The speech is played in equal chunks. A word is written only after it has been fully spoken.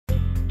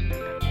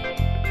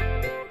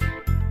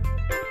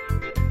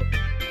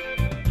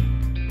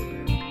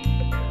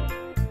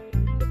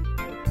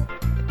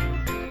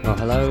Well,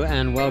 hello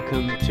and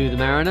welcome to the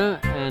Mariner,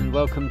 and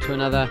welcome to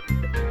another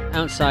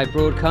outside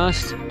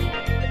broadcast.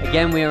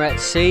 Again, we are at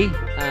sea.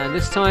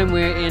 This time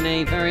we're in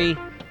a very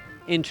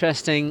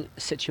interesting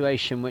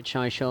situation, which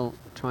I shall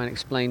try and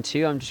explain to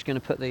you. I'm just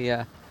going to put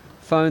the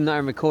phone that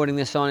I'm recording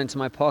this on into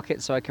my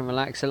pocket so I can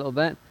relax a little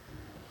bit,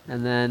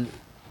 and then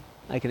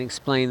I can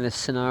explain this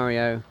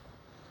scenario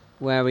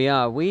where we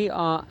are. We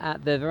are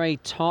at the very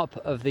top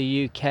of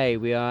the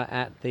UK. We are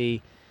at the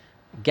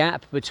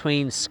gap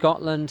between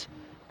Scotland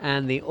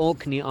and the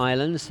Orkney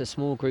Islands, the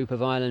small group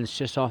of islands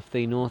just off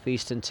the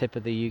northeastern tip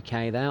of the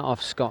UK there,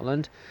 off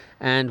Scotland.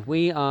 And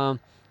we are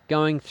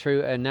going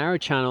through a narrow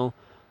channel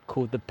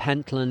called the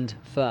Pentland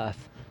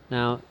Firth.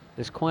 Now,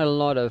 there's quite a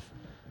lot of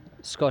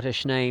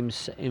Scottish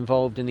names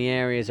involved in the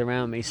areas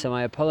around me, so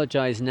I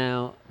apologise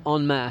now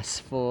en masse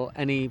for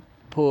any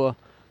poor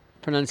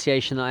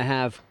pronunciation that I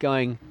have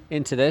going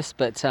into this,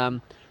 but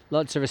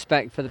lots of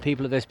respect for the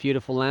people of this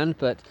beautiful land,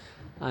 but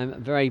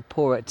I'm very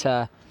poor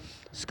at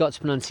Scots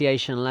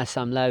pronunciation unless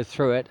I'm led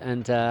through it,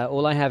 and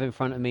all I have in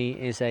front of me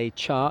is a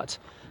chart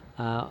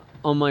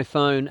on my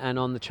phone and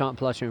on the chart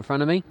plotter in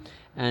front of me,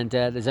 and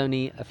there's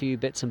only a few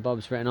bits and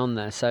bobs written on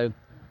there, so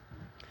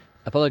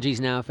apologies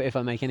now if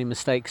I make any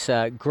mistakes,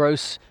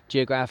 gross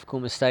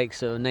geographical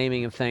mistakes or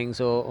naming of things,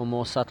 or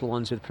more subtle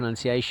ones with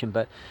pronunciation.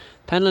 But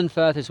Pentland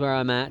Firth is where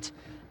I'm at,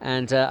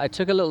 and I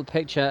took a little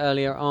picture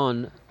earlier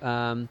on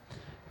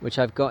which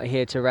I've got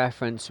here to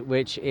reference,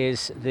 which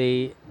is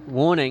the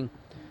warning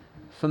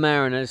for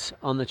mariners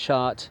on the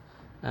chart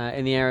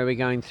in the area we're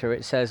going through.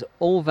 It says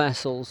all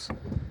vessels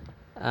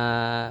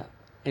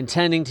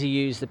intending to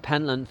use the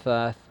Pentland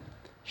Firth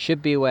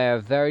should be aware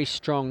of very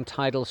strong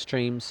tidal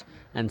streams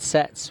and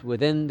sets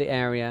within the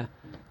area.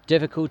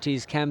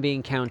 Difficulties can be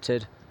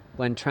encountered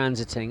when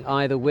transiting,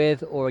 either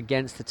with or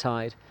against the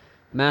tide.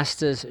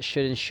 Masters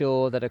should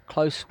ensure that a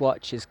close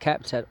watch is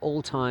kept at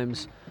all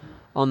times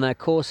on their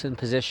course and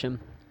position,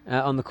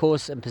 on the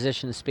course and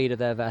position and speed of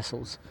their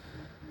vessels.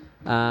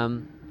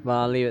 Well,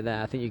 I'll leave it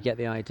there. I think you get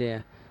the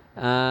idea.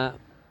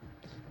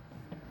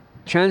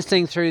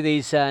 Transiting through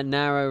these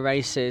narrow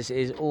races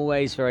is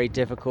always very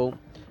difficult.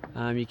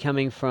 You're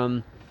coming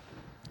from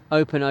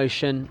open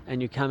ocean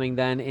and you're coming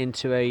then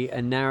into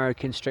a narrow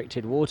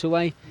constricted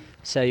waterway,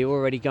 so you're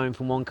already going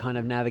from one kind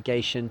of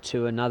navigation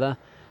to another,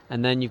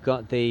 and then you've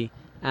got the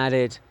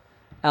added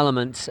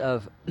elements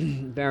of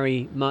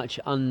very much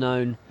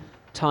unknown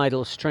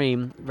tidal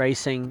stream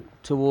racing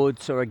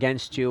towards or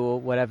against you, or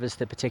whatever's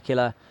the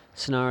particular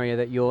scenario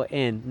that you're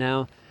in.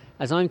 Now,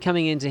 as I'm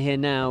coming into here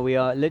now, we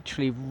are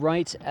literally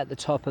right at the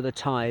top of the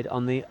tide.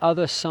 On the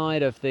other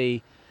side of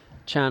the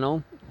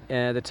channel,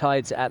 the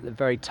tide's at the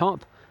very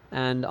top,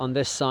 and on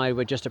this side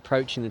we're just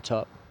approaching the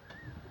top.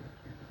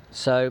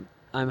 So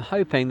I'm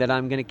hoping that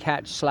I'm going to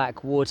catch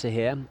slack water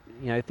here.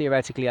 You know,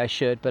 theoretically I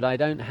should, but I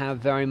don't have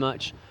very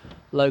much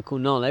local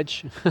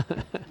knowledge.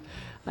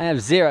 I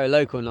have zero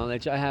local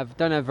knowledge.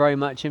 Don't have very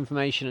much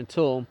information at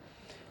all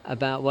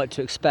about what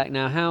to expect.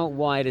 Now, how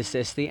wide is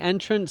this? The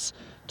entrance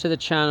to the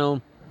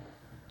channel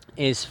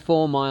is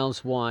 4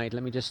 miles wide.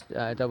 Let me just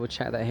double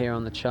check that here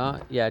on the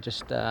chart. Yeah,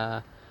 just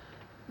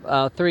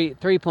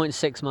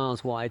 3.6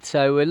 miles wide.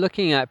 So we're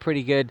looking at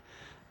pretty good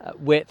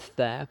width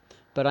there.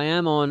 But I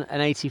am on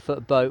an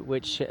 80-foot boat,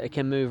 which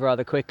can move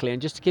rather quickly.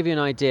 And just to give you an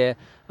idea,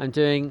 I'm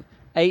doing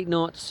 8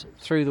 knots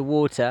through the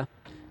water,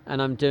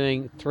 and I'm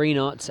doing 3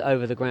 knots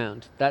over the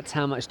ground. That's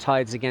how much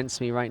tide's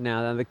against me right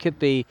now. Now, there could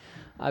be,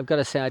 I've got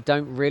to say, I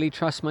don't really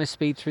trust my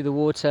speed through the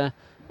water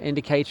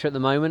indicator at the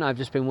moment. I've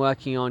just been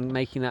working on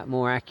making that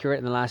more accurate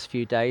in the last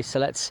few days. So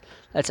let's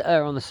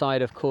err on the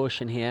side of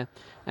caution here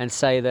and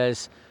say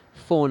there's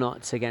 4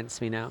 knots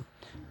against me now.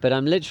 But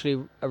I'm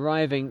literally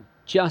arriving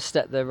just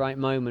at the right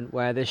moment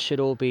where this should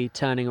all be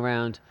turning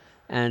around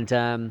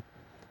and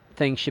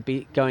things should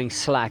be going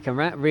slack, and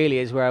that really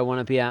is where I want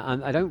to be at.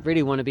 I don't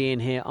really want to be in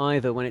here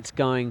either when it's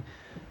going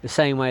the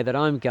same way that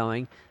I'm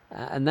going,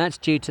 and that's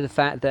due to the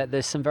fact that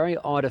there's some very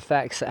odd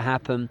effects that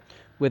happen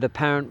with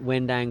apparent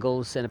wind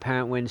angles and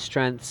apparent wind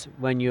strengths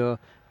when you're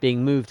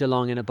being moved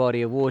along in a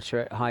body of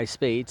water at high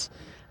speeds.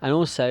 And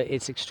also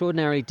it's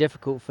extraordinarily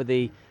difficult for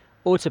the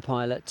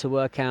autopilot to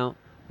work out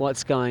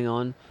what's going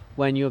on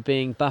when you're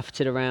being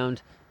buffeted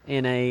around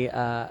in a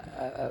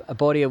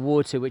body of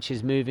water which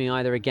is moving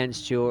either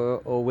against you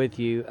or with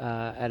you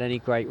at any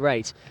great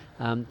rate.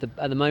 At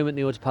the moment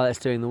the autopilot's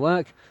doing the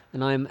work,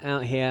 and I'm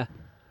out here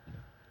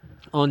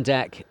on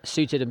deck,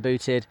 suited and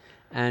booted,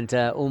 and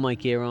all my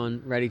gear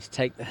on, ready to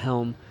take the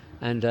helm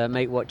and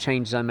make what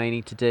changes I may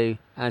need to do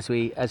as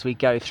we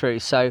go through.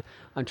 So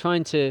I'm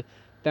trying to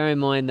bear in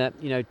mind that,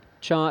 you know,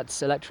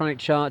 charts, electronic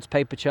charts,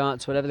 paper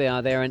charts, whatever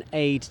they're an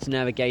aid to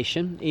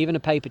navigation. Even a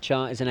paper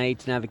chart is an aid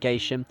to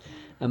navigation.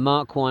 A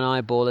Mark 1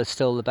 eyeball is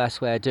still the best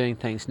way of doing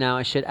things. Now,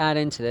 I should add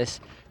into this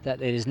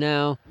that it is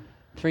now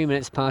 3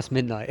 minutes past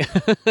midnight.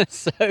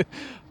 So,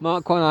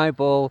 Mark 1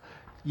 eyeball,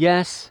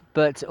 yes,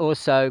 but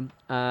also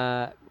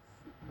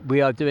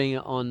we are doing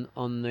it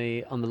on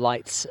the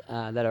lights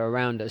that are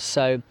around us.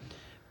 So,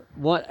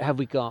 what have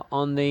we got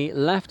on the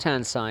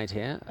left-hand side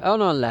here?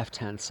 On our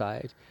left-hand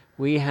side,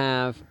 we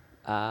have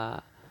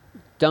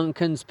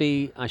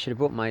Duncansby. I should have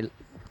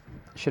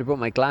brought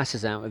my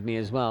glasses out with me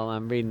as well.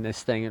 I'm reading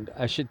this thing, and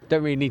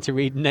don't really need to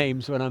read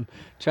names when I'm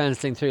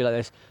translating through like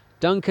this.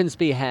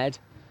 Duncansby Head.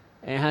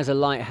 It has a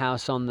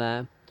lighthouse on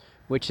there,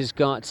 which has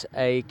got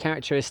a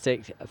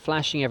characteristic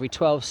flashing every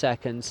 12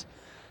 seconds,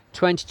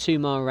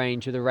 22-mile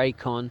range with a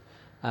Raycon,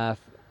 and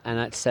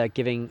that's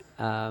giving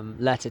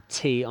letter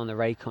T on the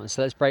Raycon.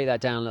 So let's break that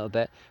down a little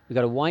bit. We've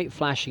got a white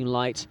flashing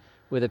light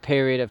with a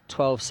period of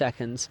 12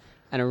 seconds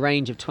and a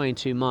range of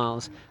 22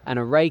 miles, and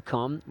a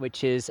Raycon,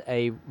 which is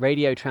a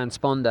radio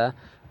transponder,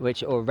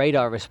 or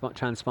radar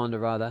transponder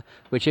rather,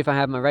 which if I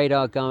have my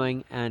radar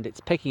going and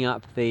it's picking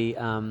up the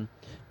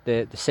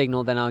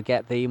signal, then I'll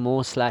get the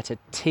Morse letter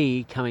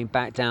T coming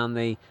back down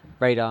the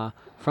radar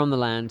from the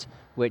land,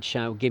 which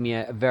will give me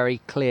a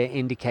very clear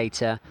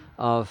indicator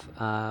of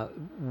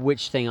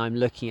which thing I'm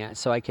looking at.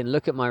 So I can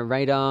look at my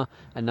radar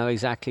and know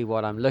exactly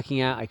what I'm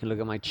looking at. I can look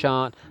at my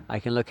chart, I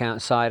can look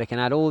outside, I can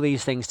add all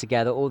these things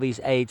together, all these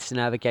aids to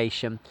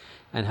navigation,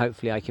 and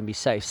hopefully I can be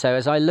safe. So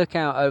as I look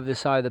out over the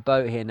side of the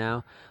boat here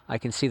now, I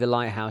can see the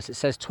lighthouse. It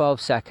says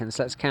 12 seconds.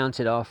 Let's count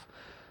it off.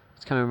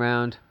 It's coming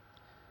round.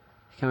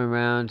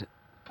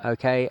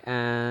 Okay,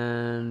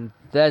 and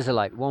there's a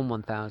light. 1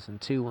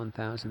 1000, 2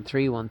 1000,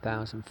 3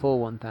 1000, 4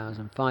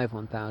 1000, 5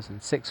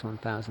 1000, 6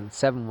 1000,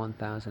 7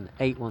 1000,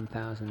 8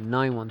 1000,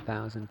 9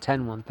 1000,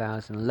 10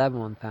 1000, 11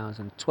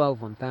 1000,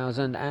 12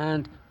 1000,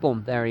 and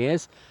boom, there he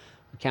is.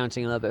 I'm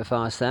counting a little bit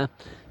fast there,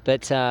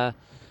 but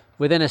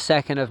within a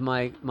second of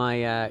my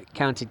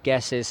counted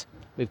guesses,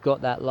 we've got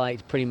that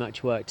light pretty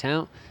much worked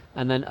out.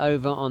 And then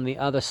over on the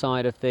other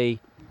side of the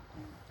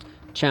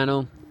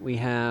channel, we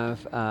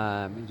have,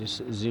 let me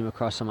just zoom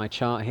across on my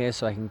chart here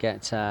so I can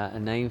get a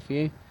name for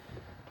you.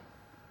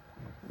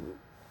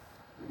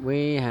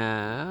 We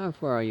have,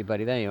 where are you,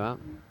 buddy? There you are.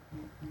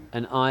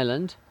 An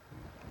island.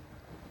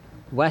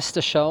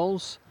 Wester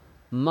Shoals,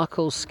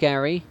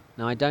 Muckle-Skerry.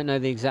 Now, I don't know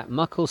the exact,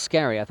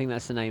 Muckle-Skerry, I think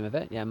that's the name of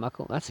it. Yeah,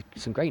 Muckle, that's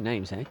some great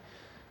names, eh? At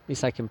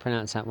least I can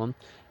pronounce that one.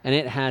 And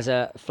it has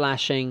a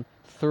flashing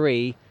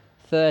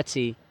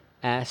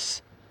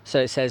 330S.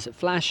 So it says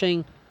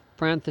flashing,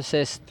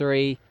 parenthesis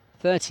 330S,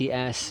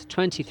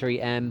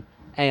 23M,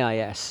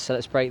 AIS. So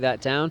let's break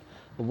that down.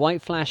 A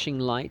white flashing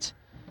light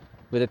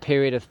with a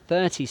period of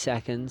 30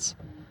 seconds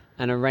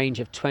and a range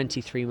of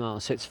 23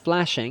 miles. So it's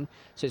flashing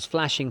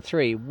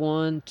 3,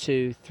 1,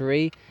 2,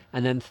 3,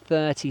 and then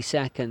 30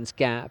 seconds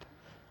gap,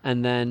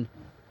 and then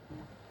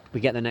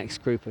we get the next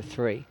group of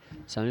 3.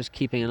 So I'm just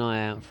keeping an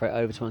eye out for it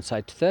over to one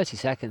side. 30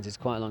 seconds is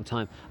quite a long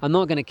time. I'm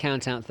not going to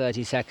count out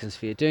 30 seconds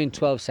for you. Doing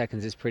 12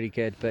 seconds is pretty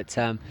good, but it's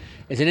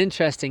an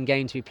interesting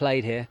game to be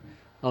played here.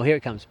 Oh, here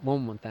it comes.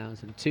 1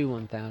 1000, 2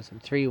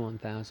 1000, 3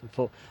 1000,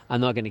 4.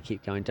 I'm not going to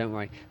keep going, don't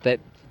worry. But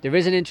there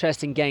is an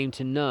interesting game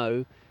to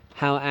know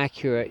how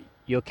accurate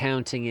your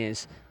counting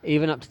is,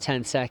 even up to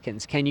 10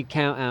 seconds. Can you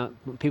count out,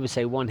 people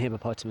say 1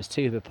 hippopotamus,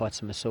 2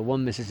 hippopotamus, or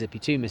 1 Mississippi,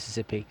 2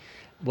 Mississippi.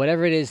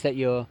 Whatever it is that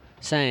you're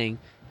saying,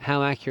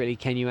 how accurately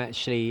can you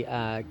actually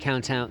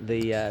count out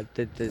the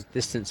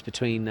distance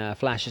between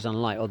flashes on a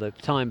light, or the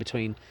time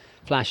between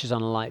flashes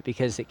on a light?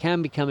 Because it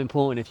can become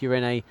important if you're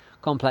in a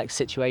complex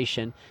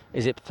situation.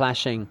 Is it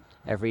flashing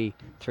every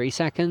 3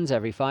 seconds,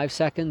 every 5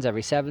 seconds,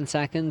 every 7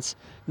 seconds?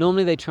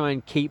 Normally they try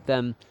and keep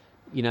them,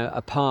 you know,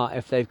 apart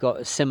if they've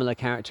got similar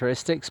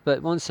characteristics,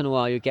 but once in a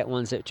while you get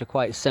ones which are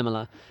quite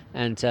similar,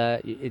 and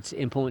it's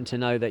important to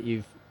know that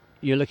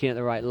you're looking at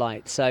the right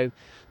light. So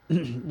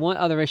what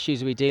other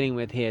issues are we dealing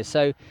with here?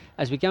 So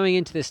as we're going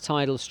into this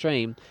tidal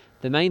stream,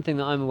 the main thing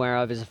that I'm aware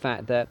of is the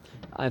fact that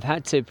I've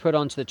had to put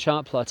onto the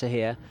chart plotter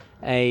here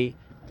a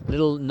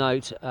little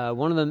note.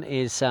 One of them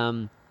is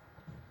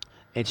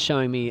it's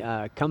showing me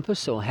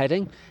compass or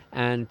heading,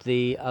 and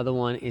the other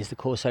one is the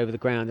course over the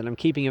ground. And I'm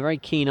keeping a very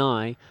keen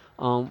eye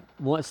on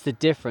what's the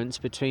difference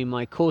between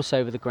my course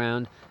over the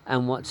ground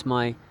and what's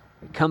my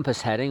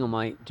compass heading, or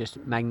my just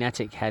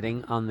magnetic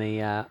heading on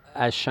the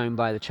as shown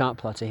by the chart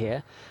plotter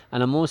here.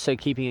 And I'm also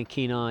keeping a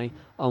keen eye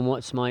on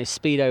what's my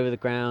speed over the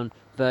ground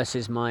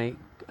versus my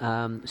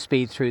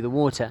speed through the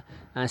water.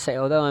 And I say,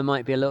 although I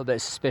might be a little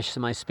bit suspicious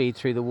of my speed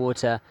through the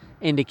water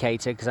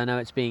indicator because I know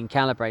it's being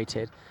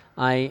calibrated,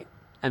 I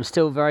am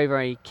still very,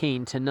 very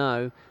keen to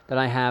know that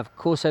I have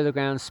course over the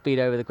ground, speed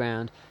over the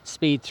ground,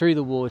 speed through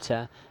the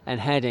water, and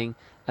heading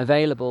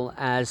available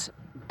as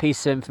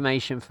piece of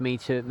information for me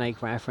to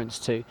make reference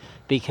to,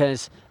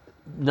 because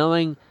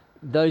knowing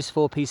those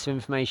 4 pieces of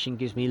information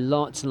gives me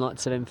lots and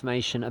lots of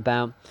information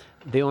about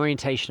the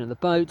orientation of the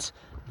boat,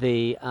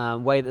 the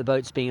way that the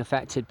boat's being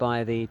affected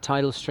by the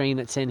tidal stream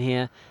that's in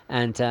here,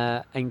 and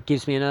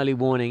gives me an early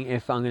warning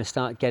if I'm going to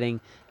start getting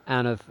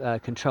out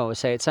of control. I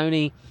say it's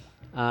only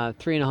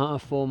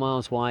 3.5, 4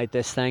 miles wide,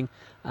 this thing,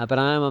 but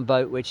I am on a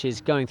boat which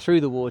is going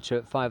through the water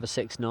at 5 or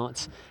 6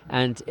 knots,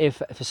 and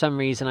if for some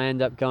reason I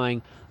end up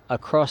going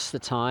across the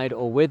tide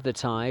or with the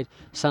tide,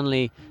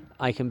 suddenly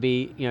I can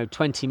be,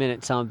 20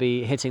 minutes I'll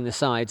be hitting the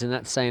sides, and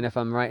that's saying if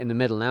I'm right in the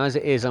middle. Now as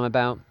it is, I'm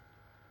about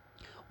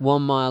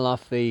 1 mile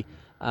off the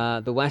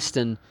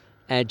western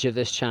edge of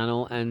this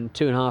channel and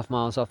 2.5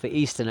 miles off the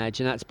eastern edge,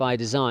 and that's by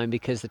design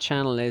because the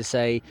channel is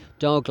a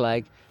dog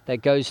leg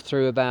that goes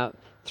through about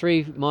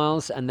 3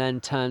 miles and then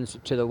turns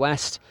to the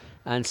west.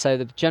 And so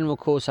the general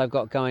course I've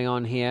got going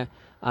on here,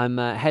 I'm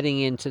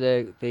heading into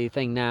the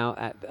thing now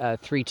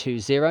at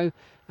 320,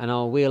 and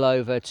I'll wheel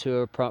over to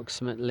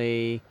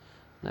approximately,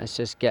 let's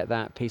just get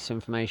that piece of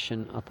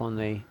information up on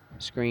the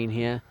screen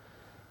here.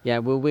 Yeah,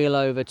 we'll wheel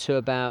over to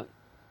about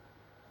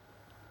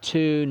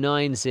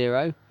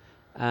 290,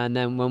 and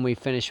then when we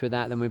finish with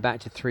that, then we're back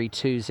to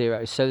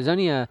 320. So there's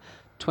only a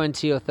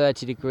 20 or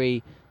 30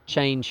 degree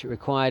change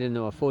required, and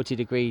or a 40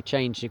 degree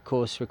change of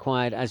course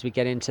required as we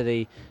get into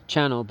the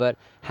channel. But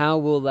how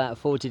will that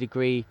 40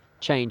 degree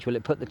change? Will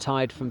it put the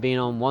tide from being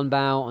on one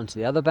bow onto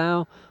the other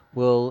bow?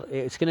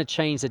 It's going to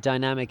change the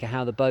dynamic of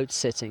how the boat's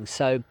sitting.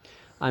 So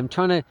I'm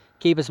trying to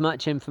keep as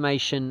much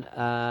information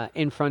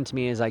in front of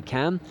me as I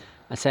can.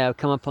 I say I've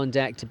come up on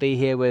deck to be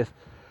here with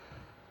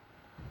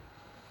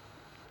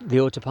the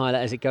autopilot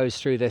as it goes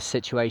through this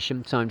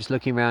situation. So I'm just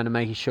looking around and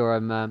making sure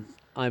I'm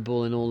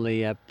eyeballing all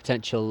the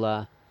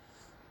potential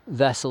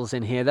vessels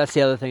in here. That's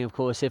the other thing, of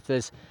course. If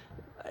there's,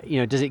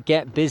 does it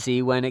get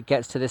busy when it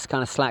gets to this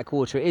kind of slack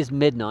water? It is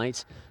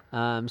midnight, so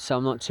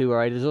I'm not too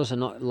worried. There's also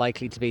not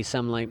likely to be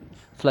some like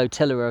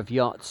flotilla of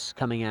yachts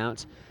coming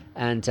out,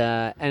 and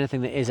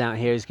anything that is out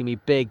here is going to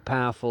be big,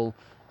 powerful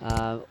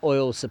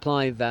oil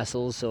supply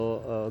vessels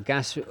or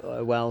gas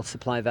well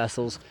supply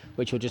vessels,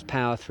 which will just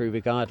power through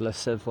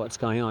regardless of what's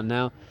going on.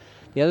 Now,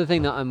 the other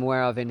thing that I'm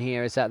aware of in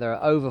here is that there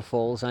are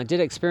overfalls, and I did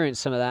experience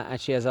some of that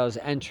actually as I was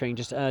entering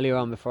just earlier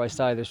on before I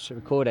started this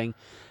recording,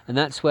 and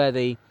that's where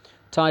the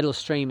tidal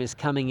stream is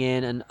coming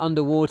in, and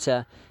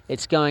underwater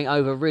it's going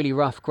over really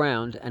rough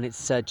ground, and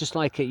it's just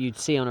like you'd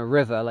see on a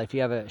river. Like if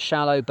you have a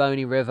shallow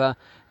bony river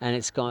and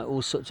it's got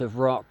all sorts of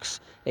rocks,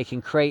 it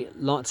can create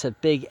lots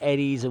of big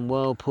eddies and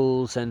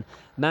whirlpools and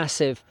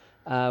massive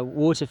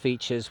water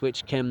features,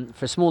 which can,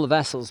 for smaller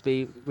vessels,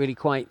 be really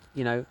quite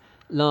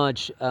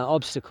large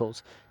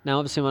obstacles. Now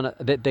obviously I'm on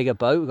a bit bigger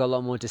boat, we've got a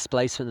lot more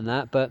displacement than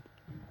that, but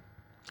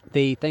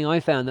the thing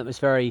I found that was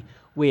very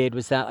weird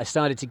was that I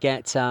started to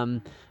get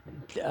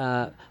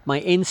my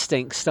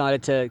instincts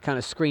started to kind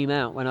of scream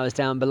out when I was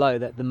down below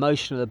that the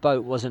motion of the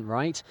boat wasn't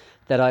right,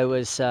 that I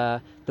was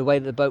the way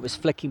that the boat was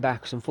flicking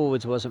backwards and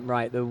forwards wasn't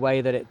right, the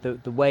way that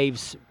the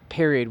waves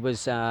period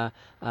was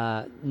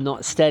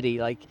not steady.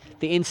 Like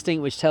the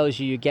instinct which tells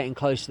you you're getting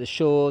close to the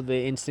shore,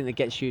 the instinct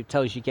that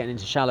tells you getting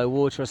into shallow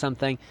water or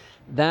something,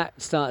 that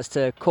starts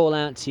to call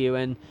out to you,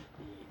 and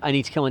I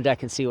need to come on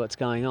deck and see what's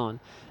going on.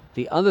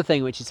 The other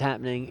thing which is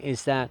happening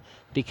is that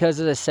because,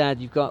 as I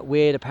said, you've got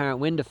weird apparent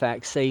wind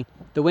effects. See,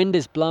 the wind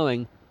is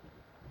blowing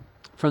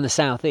from the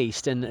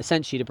southeast, and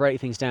essentially to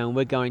break things down,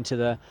 we're going to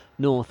the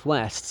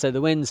northwest. So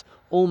the wind's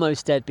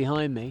almost dead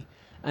behind me,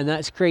 and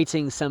that's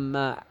creating some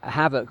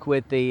havoc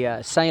with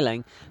the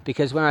sailing,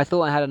 because where I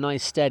thought I had a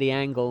nice steady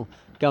angle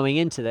going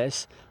into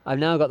this, I've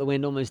now got the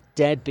wind almost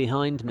dead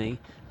behind me.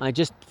 I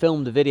just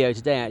filmed a video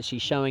today actually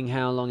showing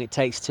how long it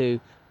takes to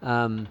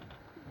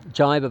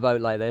jibe a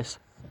boat like this.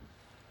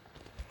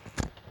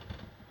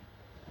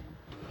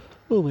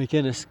 Oh my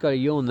goodness, got a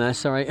yawn there,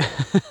 sorry.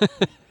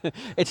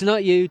 It's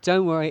not you,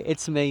 don't worry,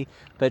 it's me.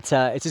 But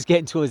it's just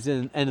getting towards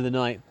the end of the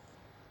night,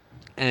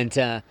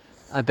 and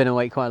I've been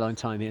awake quite a long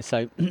time here.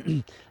 So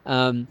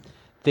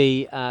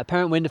the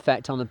apparent wind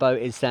effect on the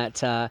boat is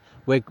that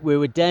we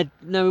were dead.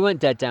 No, we weren't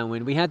dead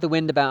downwind. We had the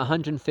wind about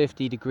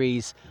 150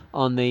 degrees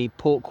on the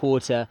port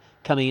quarter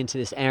coming into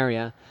this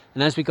area.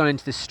 And as we got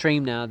into the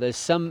stream now, there's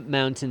some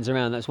mountains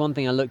around. That's one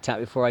thing I looked at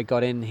before I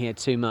got in here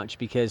too much,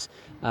 because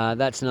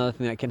that's another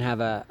thing that can have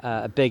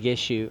a big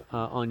issue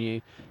on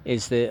you,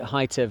 is the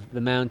height of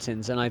the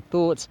mountains. And I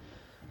thought,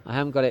 I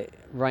haven't got it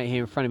right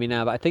here in front of me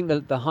now, but I think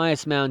the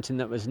highest mountain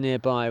that was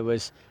nearby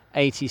was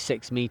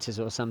 86 meters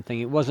or something.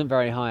 It wasn't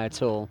very high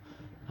at all.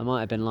 I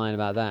might have been lying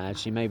about that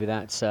actually. Maybe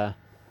that's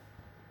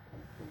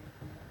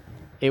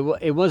it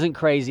wasn't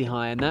crazy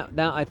high, and that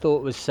I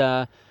thought was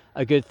a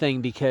good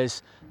thing,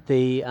 because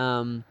the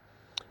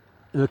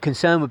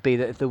concern would be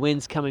that if the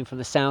wind's coming from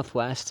the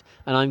southwest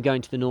and I'm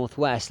going to the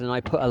northwest, and I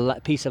put a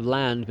piece of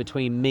land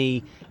between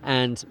me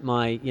and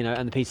my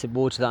and the piece of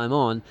water that I'm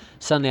on,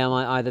 suddenly I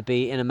might either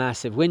be in a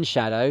massive wind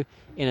shadow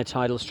in a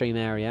tidal stream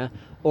area,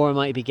 or I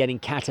might be getting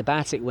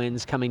katabatic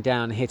winds coming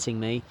down and hitting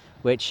me,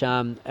 which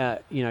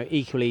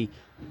equally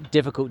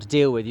difficult to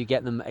deal with. You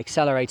get them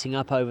accelerating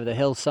up over the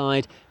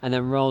hillside and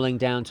then rolling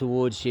down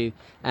towards you,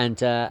 and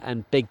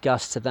big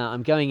gusts of that.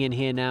 I'm going in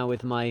here now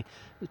with my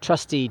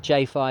trusty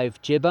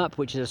J5 jib up,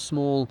 which is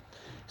a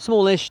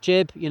smallish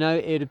jib.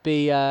 It'd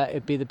be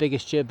the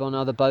biggest jib on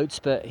other boats,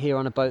 but here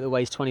on a boat that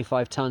weighs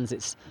 25 tons,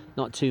 it's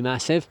not too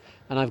massive.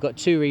 And I've got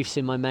 2 reefs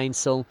in my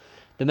mainsail.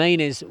 The main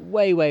is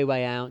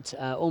way out,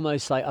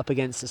 almost like up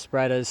against the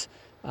spreaders,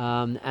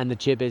 and the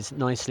jib is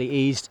nicely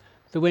eased.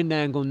 The wind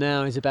angle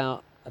now is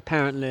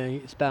apparently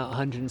it's about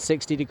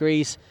 160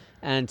 degrees,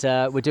 and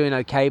we're doing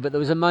okay. But there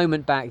was a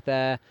moment back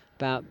there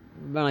about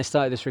when I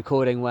started this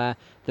recording, where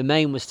the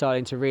main was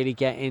starting to really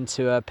get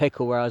into a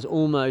pickle, where I was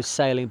almost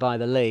sailing by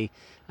the lee,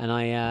 and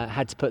I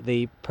had to put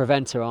the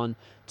preventer on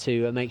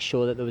to make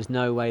sure that there was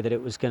no way that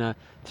it was going to,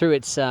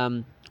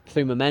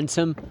 through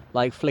momentum,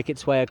 like flick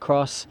its way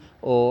across,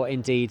 or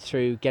indeed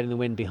through getting the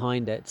wind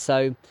behind it.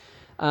 So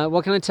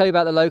what can I tell you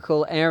about the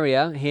local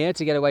area here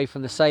to get away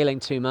from the sailing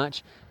too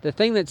much? The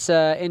thing that's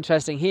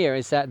interesting here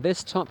is that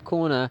this top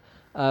corner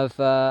of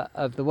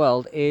the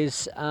world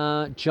is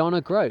John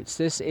O'Groats.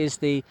 This is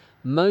the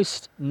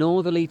most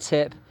northerly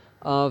tip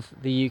of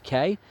the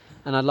UK,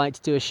 and I'd like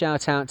to do a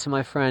shout out to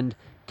my friend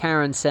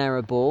Karen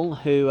Sarah Ball,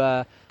 who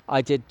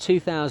I did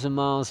 2,000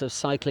 miles of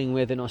cycling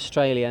with in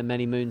Australia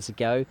many moons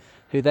ago,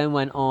 who then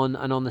went on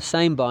and on the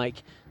same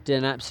bike did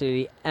an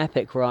absolutely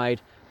epic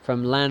ride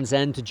from Land's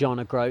End to John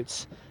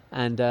O'Groats,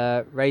 and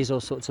raised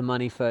all sorts of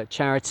money for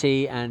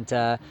charity, and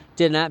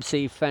did an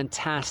absolutely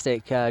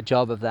fantastic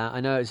job of that. I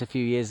know it was a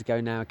few years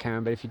ago now,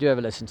 Karen, but if you do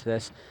ever listen to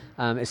this,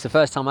 it's the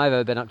first time I've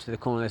ever been up to the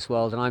corner of this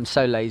world, and I'm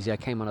so lazy I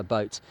came on a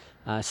boat.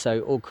 So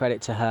all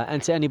credit to her,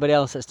 and to anybody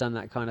else that's done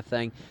that kind of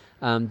thing.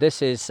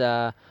 This is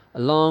a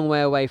long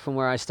way away from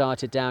where I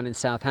started down in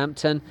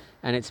Southampton,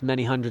 and it's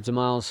many hundreds of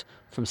miles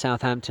from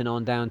Southampton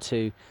on down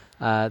to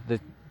the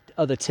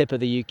other tip of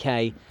the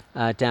UK,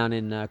 down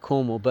in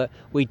Cornwall. But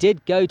we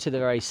did go to the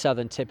very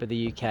southern tip of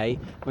the UK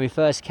when we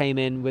first came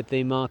in with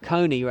the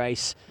Marconi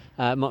race,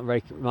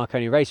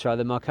 Marconi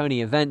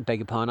event, beg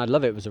your pardon. I'd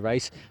love it was a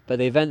race, but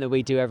the event that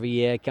we do every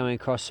year, going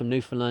across from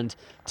Newfoundland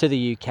to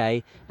the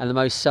UK, and the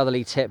most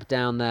southerly tip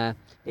down there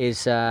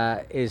is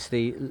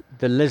the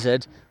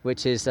Lizard,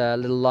 which is a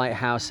little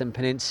lighthouse and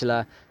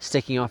peninsula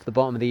sticking off the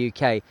bottom of the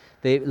UK.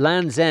 The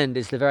Land's End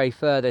is the very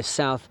furthest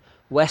south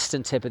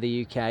western tip of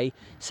the UK,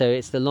 so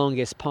it's the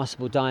longest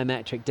possible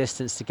diametric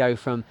distance to go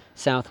from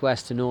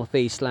southwest to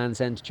northeast,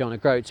 Land's End to John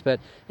O'Groats. But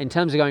in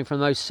terms of going from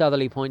the most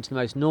southerly point to the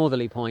most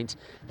northerly point,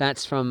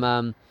 that's from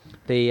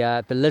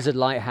the Lizard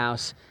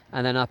Lighthouse,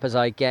 and then up as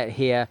I get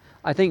here.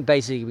 I think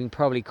basically we can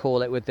probably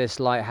call it, with this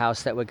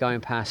lighthouse that we're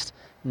going past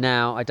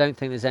now, I don't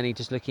think there's any,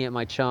 just looking at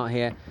my chart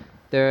here,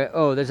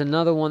 there's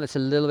another one that's a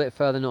little bit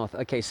further north.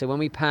 Okay, so when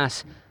we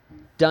pass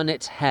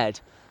Dunnet Head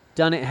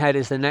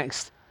is the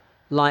next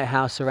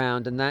lighthouse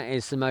around, and that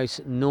is the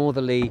most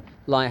northerly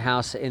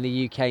lighthouse in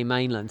the UK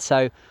mainland.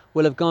 So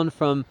we'll have gone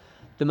from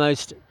the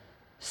most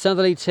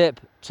southerly tip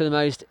to the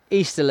most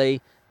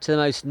easterly to the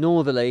most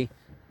northerly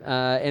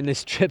in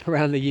this trip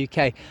around the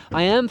UK.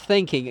 I am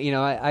thinking,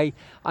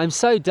 I'm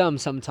so dumb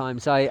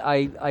sometimes.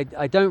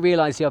 I don't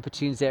realise the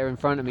opportunities that are in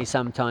front of me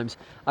sometimes.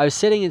 I was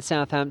sitting in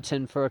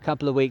Southampton for a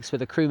couple of weeks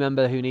with a crew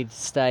member who needed to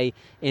stay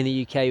in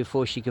the UK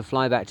before she could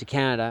fly back to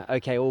Canada.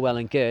 Okay, all well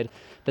and good.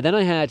 But then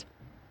I had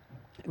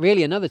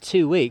really another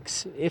 2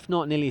 weeks, if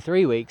not nearly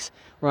 3 weeks,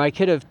 where I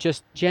could have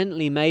just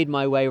gently made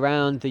my way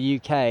around the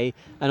UK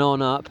and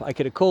on up. I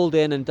could have called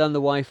in and done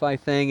the Wi-Fi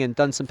thing and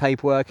done some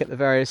paperwork at the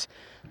various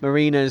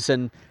marinas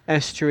and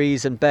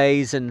estuaries and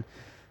bays and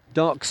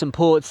docks and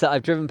ports that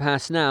I've driven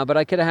past now, but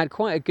I could have had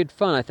quite a good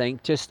fun, I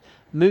think, just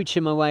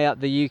mooching my way up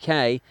the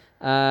UK,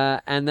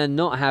 and then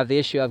not have the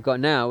issue I've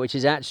got now, which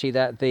is actually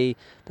that the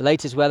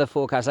latest weather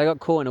forecast, I got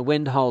caught in a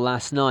wind hole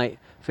last night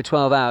for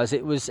 12 hours.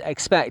 It was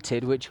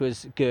expected, which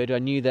was good. I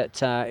knew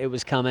that it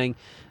was coming.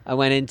 I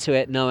went into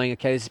it knowing,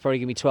 okay, this is probably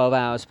going to be 12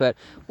 hours. But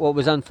what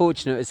was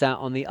unfortunate is that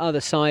on the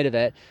other side of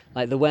it,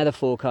 like, the weather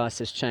forecast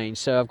has changed.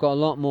 So I've got a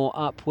lot more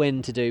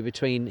upwind to do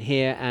between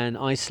here and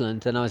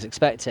Iceland than I was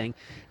expecting.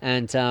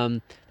 And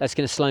that's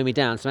going to slow me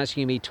down. So I'm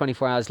actually going to be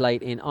 24 hours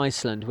late in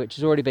Iceland, which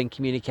has already been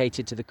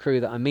communicated to the crew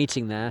that I'm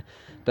meeting there.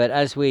 But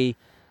as we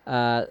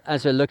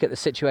look at the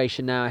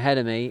situation now ahead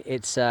of me,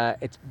 it's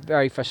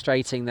very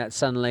frustrating that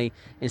suddenly,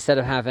 instead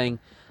of having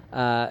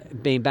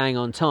been bang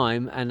on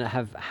time and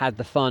have had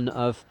the fun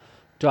of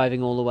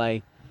driving all the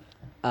way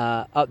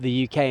up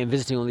the UK and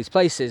visiting all these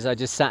places, I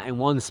just sat in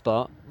one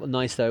spot,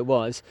 nice though it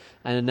was,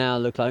 and now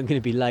look like I'm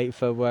going to be late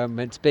for where I'm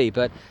meant to be.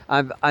 But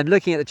I'm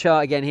looking at the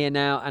chart again here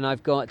now, and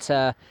I've got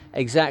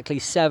exactly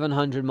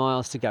 700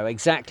 miles to go,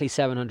 exactly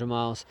 700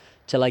 miles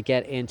till I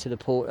get into the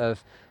port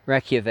of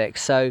Reykjavik.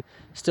 So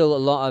still a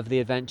lot of the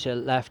adventure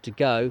left to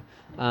go.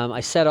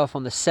 I set off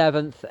on the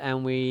 7th,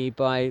 and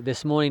by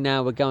this morning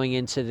now we're going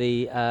into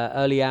the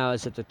early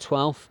hours of the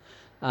 12th,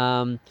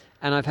 and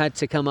I've had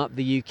to come up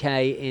the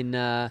UK in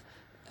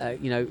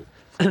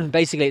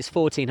basically it's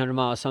 1,400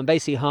 miles, so I'm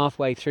basically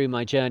halfway through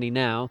my journey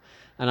now,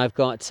 and I've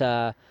got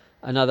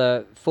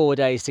another 4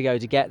 days to go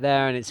to get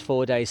there, and it's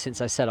 4 days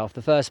since I set off.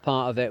 The first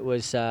part of it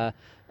was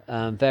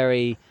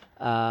very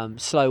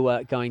slow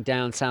work, going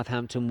down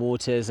Southampton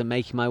waters and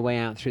making my way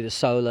out through the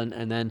Solent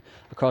and then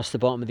across the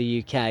bottom of the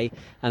UK.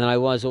 And then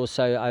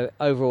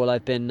overall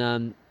I've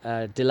been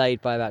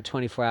delayed by about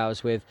 24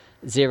 hours with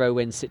zero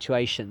wind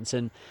situations.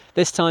 And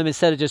this time,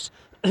 instead of just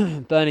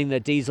burning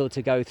the diesel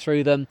to go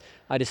through them,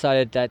 I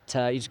decided that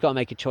you just got to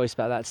make a choice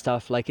about that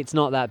stuff. Like, it's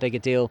not that big a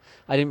deal.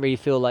 I didn't really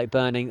feel like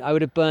burning. I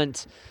would have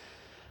burnt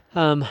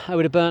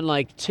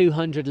like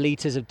 200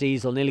 litres of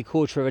diesel, nearly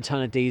quarter of a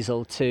tonne of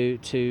diesel,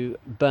 to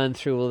burn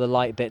through all the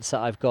light bits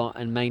that I've got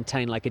and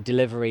maintain like a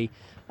delivery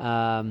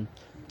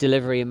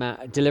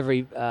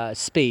delivery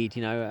speed,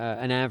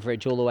 an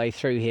average all the way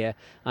through here.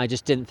 I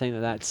just didn't think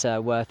that that's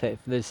worth it.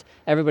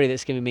 Everybody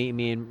that's going to be meeting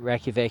me in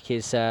Reykjavik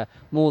is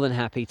more than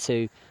happy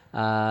to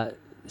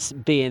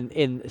be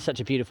in such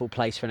a beautiful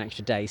place for an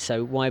extra day.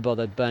 So why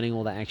bother burning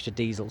all that extra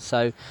diesel?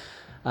 So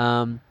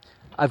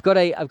I've got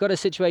a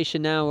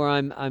situation now where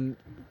I'm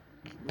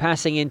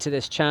passing into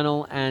this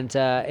channel, and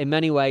in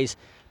many ways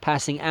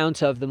passing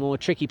out of the more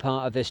tricky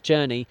part of this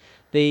journey.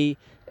 The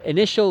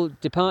initial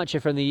departure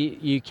from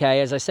the UK,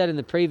 as I said in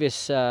the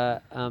previous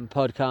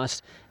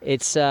podcast,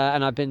 it's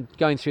and I've been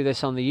going through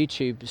this on the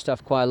YouTube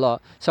stuff quite a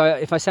lot. So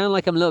if I sound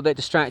like I'm a little bit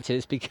distracted,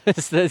 it's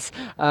because there's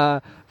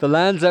the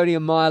land's only a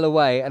mile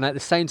away, and at the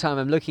same time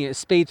I'm looking at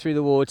speed through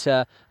the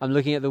water, I'm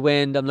looking at the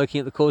wind, I'm looking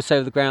at the course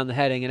over the ground, the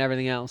heading, and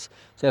everything else.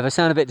 So if I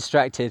sound a bit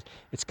distracted,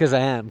 it's because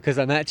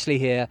I'm actually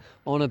here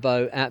on a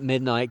boat at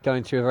midnight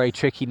going through a very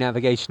tricky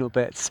navigational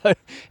bit. So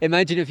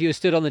imagine if you were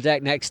stood on the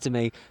deck next to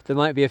me, there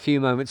might be a few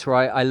moments where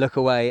I look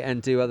away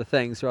and do other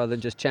things rather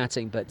than just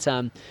chatting. But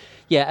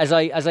yeah, as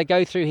I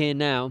go through here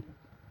now,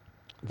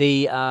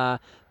 the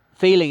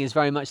feeling is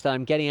very much that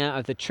I'm getting out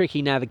of the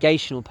tricky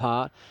navigational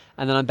part,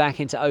 and then I'm back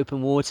into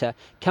open water.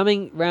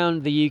 Coming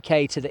round the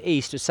UK to the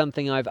east was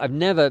something I've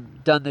never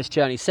done this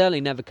journey,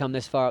 certainly never come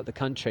this far up the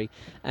country,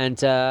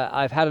 and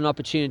I've had an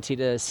opportunity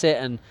to sit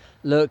and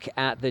look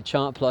at the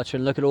chart plotter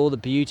and look at all the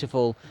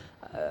beautiful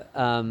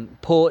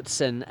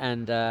ports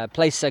and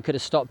places I could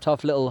have stopped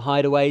off, little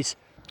hideaways,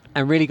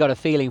 and really got a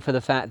feeling for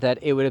the fact that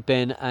it would have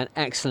been an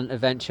excellent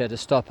adventure to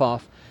stop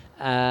off.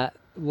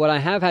 What I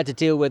have had to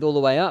deal with all the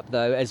way up,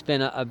 though, has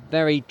been a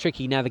very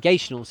tricky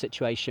navigational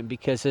situation,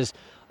 because there's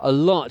a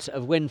lot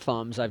of wind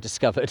farms I've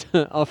discovered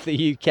off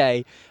the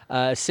UK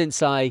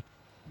since I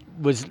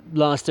was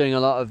last doing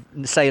a lot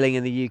of sailing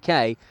in the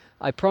UK.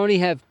 I probably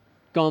have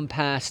gone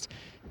past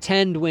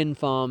 10 wind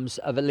farms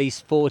of at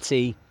least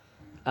 40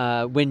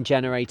 wind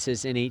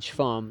generators in each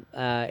farm.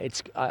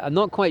 I'm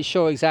not quite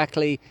sure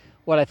exactly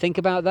what I think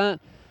about that.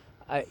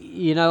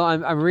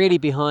 I'm really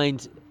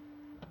behind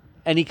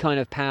any kind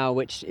of power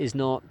which is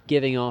not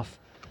giving off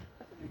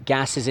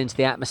gases into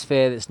the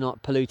atmosphere, that's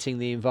not polluting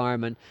the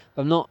environment.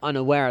 I'm not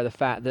unaware of the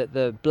fact that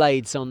the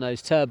blades on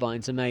those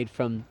turbines are made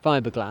from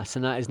fiberglass,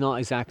 and that is not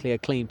exactly a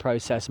clean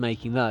process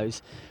making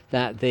those.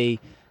 That the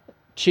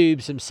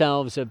tubes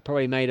themselves are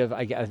probably made of,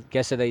 I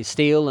guess, are they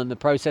steel, and the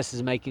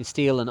processes of making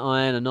steel and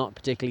iron are not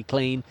particularly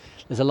clean.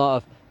 There's a lot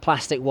of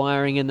plastic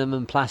wiring in them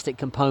and plastic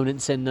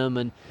components in them,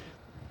 and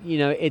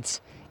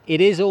it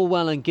is all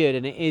well and good,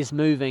 and it is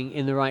moving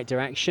in the right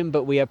direction,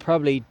 but we are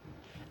probably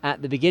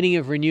at the beginning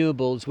of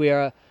renewables. We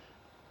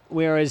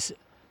are as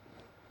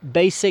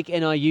basic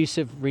in our use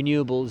of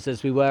renewables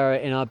as we were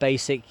in our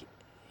basic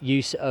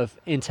use of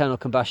internal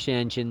combustion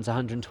engines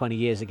 120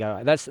 years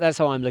ago. That's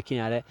how I'm looking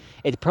at it.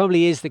 It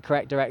probably is the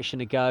correct direction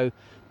to go,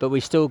 but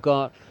we've still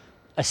got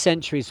a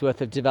century's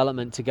worth of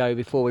development to go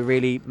before we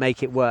really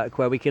make it work,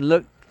 where we can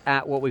look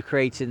at what we've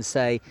created and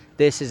say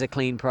this is a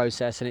clean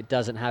process and it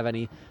doesn't have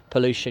any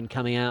pollution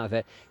coming out of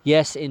it.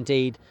 Yes,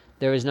 indeed,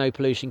 there is no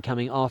pollution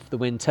coming off the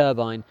wind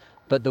turbine,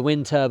 but the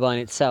wind turbine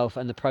itself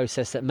and the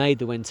process that made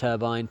the wind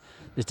turbine,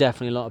 there's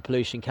definitely a lot of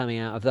pollution coming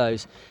out of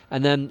those.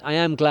 And then I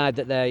am glad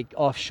that they're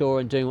offshore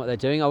and doing what they're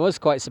doing. I was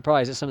quite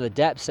surprised at some of the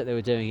depths that they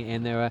were doing it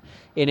in. They were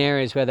in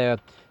areas where they were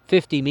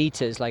 50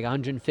 meters, like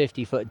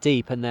 150 foot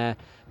deep, and they're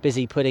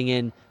busy putting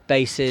in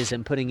bases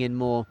and putting in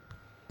more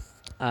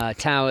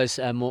towers,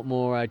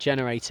 more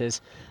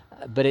generators.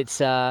 But it's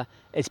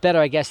better,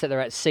 I guess, that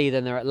they're at sea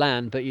than they're at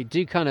land. But you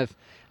do kind of,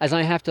 as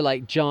I have to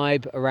like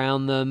jibe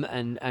around them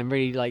and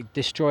really like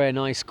destroy a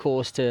nice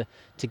course to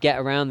get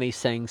around these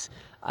things,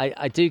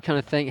 I do kind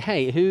of think,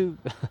 hey, who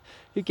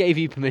gave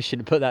you permission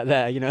to put that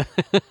there?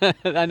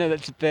 I know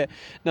that's a bit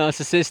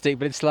narcissistic,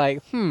 but it's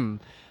like,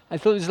 I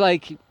thought it was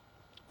like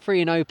free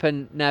and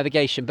open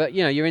navigation. But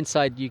you're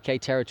inside UK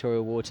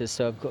territorial waters,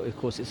 so of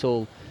course it's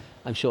all,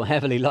 I'm sure,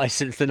 heavily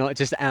licensed. They're not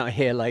just out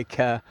here like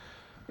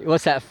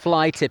what's that,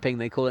 fly tipping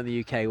they call it in the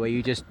UK, where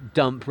you just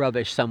dump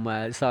rubbish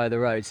somewhere at the side of the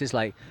roads. It's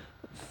like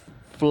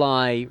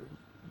fly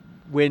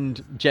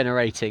wind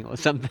generating or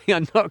something.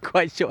 I'm not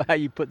quite sure how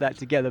you put that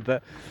together,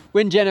 but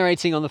wind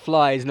generating on the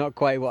fly is not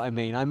quite what I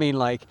mean. I mean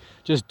like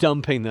just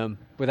dumping them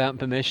without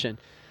permission.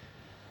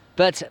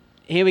 But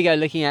here we go,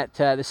 looking at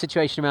the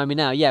situation around me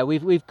now. Yeah,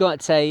 we've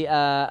got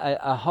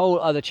a whole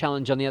other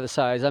challenge on the other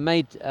side. As I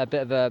made a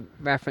bit of a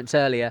reference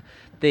earlier,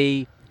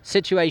 the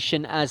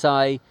situation as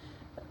I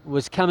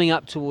was coming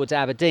up towards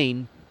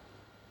Aberdeen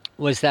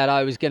was that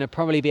I was going to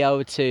probably be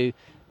able to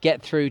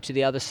get through to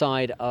the other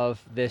side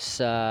of this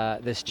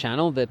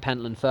channel, the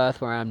Pentland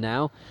Firth, where I am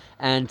now,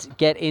 and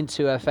get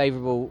into a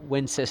favourable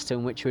wind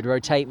system which would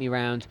rotate me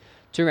round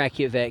to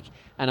Reykjavik,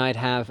 and I'd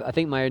have, I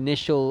think my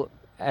initial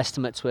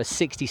estimates were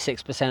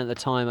 66% of the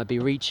time I'd be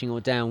reaching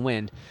or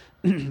downwind,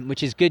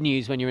 which is good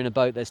news when you're in a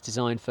boat that's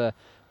designed for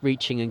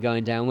reaching and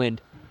going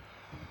downwind.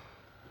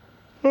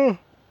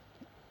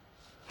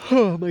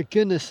 Oh my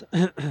goodness.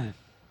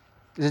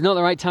 This is not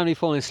the right time to be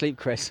falling asleep,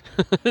 Chris.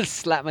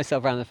 Slap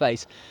myself around the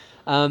face.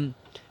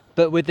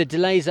 But with the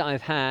delays that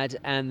I've had,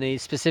 and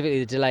specifically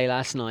the delay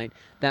last night,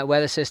 that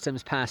weather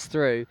system's passed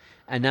through,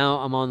 and now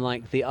I'm on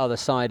like the other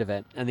side of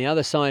it. And the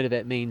other side of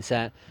it means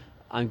that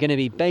I'm going to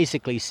be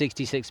basically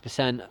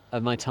 66%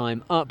 of my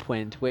time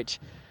upwind, which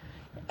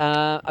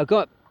I've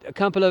got a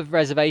couple of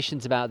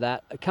reservations about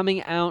that.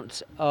 Coming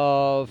out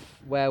of,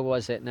 where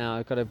was it now?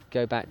 I've got to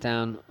go back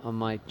down on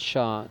my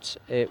chart.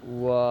 It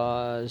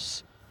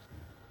was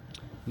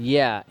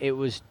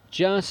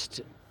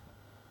just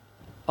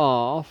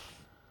off.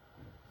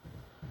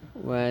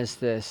 Where's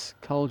this?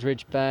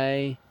 Coldridge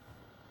Bay.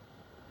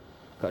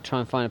 Got to try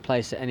and find a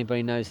place that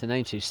anybody knows the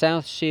name to.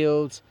 South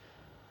Shields.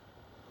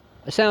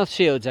 South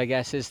Shields, I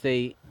guess, is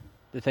the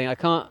thing. I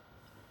can't.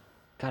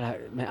 God,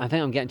 I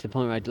think I'm getting to the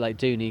point where I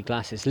do need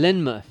glasses.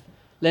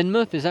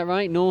 Lynmouth, is that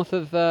right? North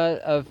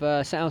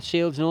of South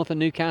Shields, north of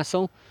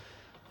Newcastle.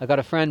 I got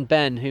a friend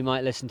Ben who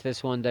might listen to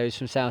this one day, who's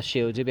from South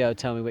Shields. He'll be able to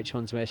tell me which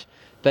one's which.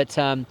 But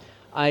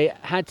I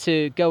had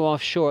to go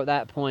offshore at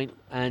that point,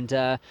 and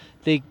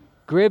the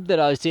grib that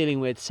I was dealing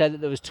with said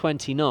that there was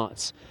 20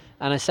 knots,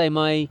 and I say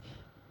my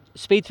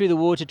speed through the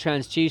water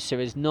transducer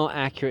is not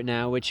accurate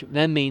now, which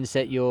then means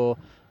that your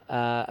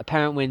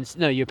apparent wind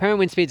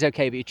speed's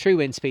okay, but your true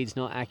wind speed's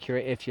not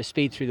accurate if your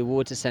speed through the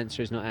water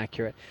sensor is not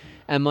accurate.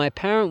 And my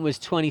apparent was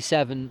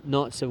 27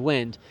 knots of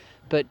wind,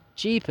 but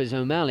jeepers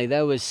O'Malley,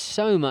 there was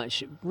so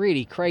much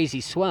really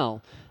crazy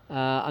swell.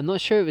 I'm not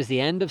sure it was the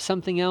end of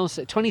something else.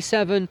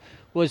 27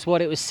 was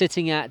what it was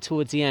sitting at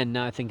towards the end,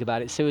 now I think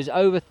about it. So it was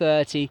over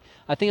 30.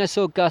 I think I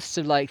saw gusts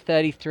of like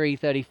 33,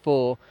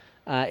 34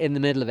 in the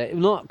middle of it.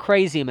 Not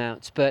crazy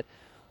amounts, but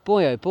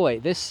boy, oh boy,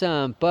 this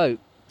boat,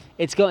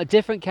 it's got a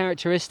different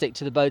characteristic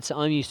to the boats that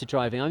I'm used to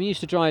driving. I'm used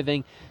to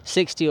driving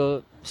 60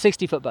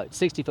 foot boats,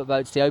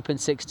 the Open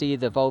 60,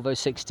 the Volvo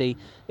 60.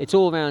 It's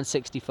all around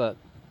 60 foot.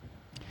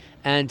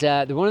 And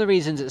one of the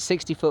reasons that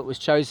 60 foot was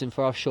chosen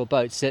for offshore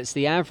boats is it's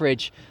the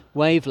average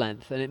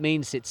wavelength, and it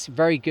means it's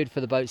very good for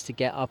the boats to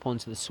get up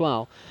onto the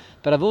swell.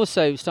 But I've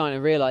also started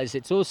to realise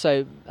it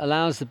also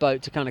allows the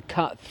boat to kind of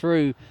cut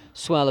through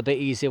swell a bit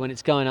easier when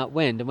it's going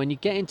upwind. And when you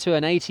get into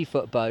an 80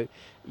 foot boat,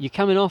 you're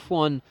coming off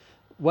one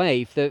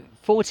wave, the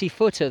 40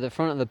 footer, the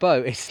front of the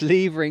boat, is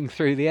levering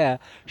through the air,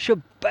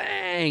 should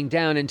bang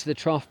down into the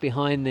trough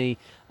behind the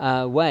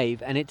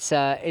wave, and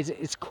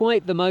it's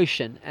quite the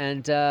motion.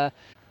 And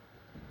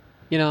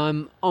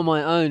I'm on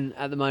my own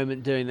at the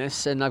moment doing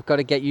this, and I've got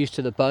to get used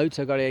to the boat.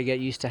 I've got to get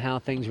used to how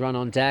things run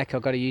on deck.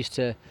 I've got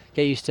to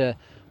get used to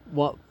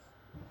what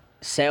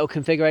sail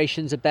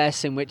configurations are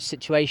best in which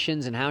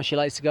situations, and how she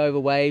likes to go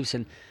over waves.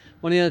 And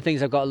one of the other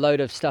things, I've got a load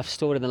of stuff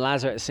stored in the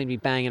lazarette that seemed to be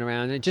banging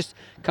around. And it just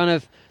kind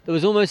of, there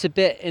was almost a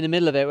bit in the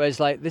middle of it where it's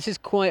like, this is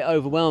quite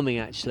overwhelming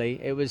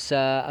actually. It was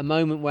a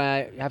moment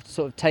where you have to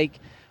sort of take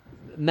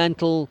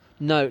mental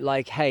note,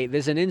 like, hey,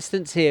 there's an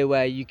instance here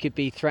where you could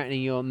be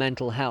threatening your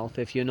mental health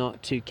if you're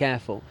not too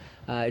careful.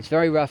 It's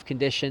very rough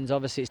conditions.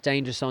 Obviously it's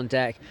dangerous on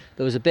deck.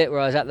 There was a bit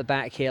where I was at the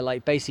back here,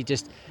 like basically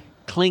just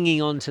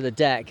clinging onto the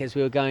deck as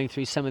we were going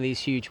through some of these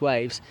huge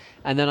waves.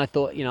 And then I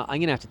thought, I'm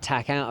going to have to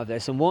tack out of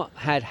this. And what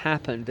had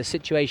happened, the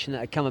situation that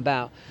had come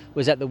about,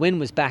 was that the wind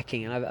was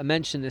backing. And I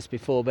mentioned this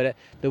before, but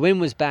the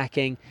wind was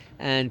backing,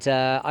 and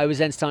I was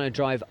then starting to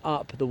drive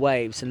up the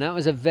waves. And that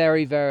was a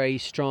very, very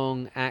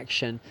strong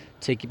action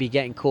to be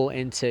getting caught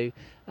into.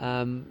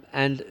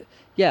 As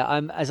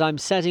I'm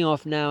setting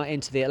off now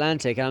into the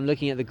Atlantic, and I'm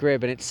looking at the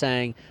grib, and it's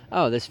saying,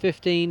 oh, there's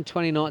 15,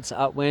 20 knots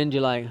upwind.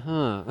 You're like,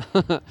 huh.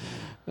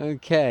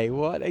 Okay,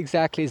 what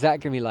exactly is that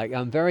going to be like?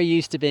 I'm very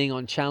used to being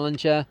on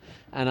Challenger,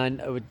 and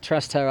I would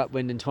trust her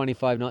upwind in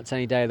 25 knots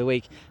any day of the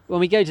week. When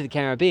we go to the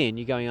Caribbean,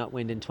 you're going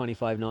upwind in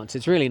 25 knots.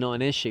 It's really not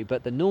an issue,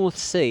 but the North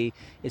Sea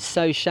is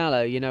so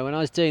shallow. When I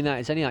was doing that,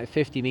 it's only like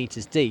 50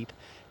 meters deep,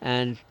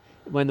 and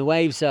when the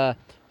waves are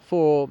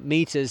 4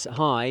 meters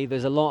high,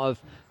 there's a lot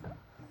of,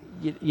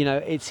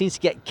 it seems to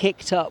get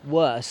kicked up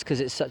worse because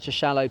it's such a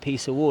shallow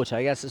piece of water.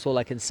 I guess that's all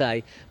I can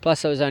say.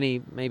 Plus I was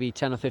only maybe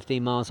 10 or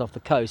 15 miles off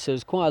the coast, so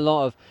there's quite a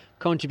lot of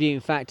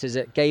contributing factors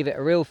that gave it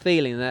a real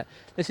feeling that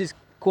this is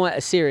quite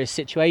a serious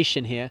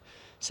situation here.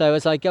 So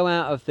as I go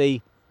out of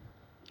the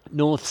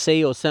North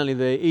Sea, or certainly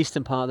the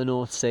eastern part of the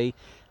North Sea,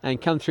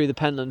 and come through the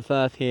Pentland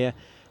Firth here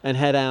and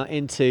head out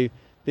into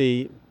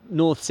the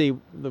North Sea,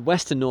 the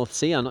Western North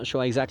Sea, I'm not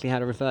sure exactly how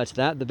to refer to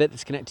that, the bit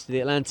that's connected to the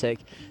Atlantic,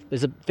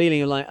 there's a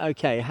feeling of like,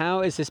 okay,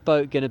 how is this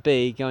boat going to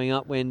be going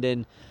upwind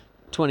in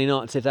 20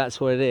 knots if that's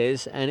what it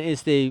is? And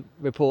is the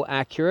report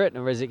accurate,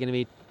 or is it going to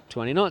be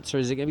 20 knots, or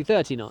is it going to be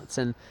 30 knots?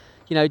 And,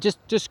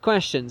 just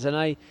questions. And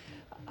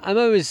I'm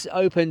always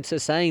open to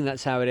saying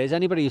that's how it is.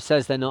 Anybody who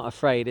says they're not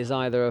afraid is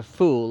either a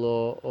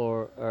fool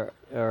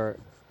or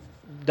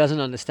doesn't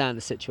understand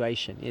the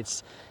situation.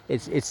 It's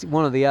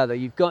one or the other.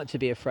 You've got to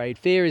be afraid.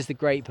 Fear is the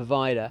great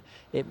provider.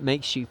 It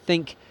makes you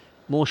think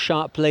more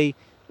sharply,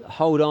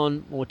 hold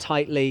on more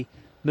tightly,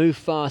 move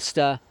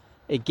faster.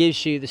 It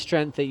gives you the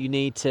strength that you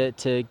need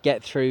to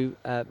get through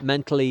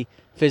mentally,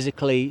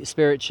 physically,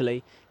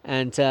 spiritually.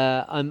 And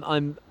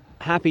I'm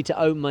happy to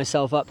open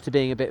myself up to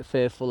being a bit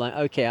fearful. Like,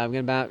 okay, I'm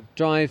going to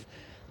drive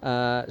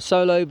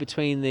solo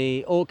between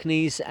the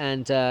Orkneys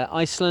and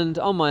Iceland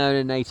on my own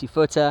in an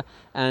 80-footer,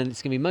 and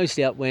it's going to be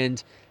mostly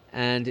upwind,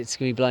 and it's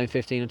going to be blowing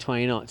 15 or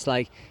 20 knots.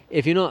 Like,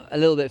 if you're not a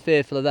little bit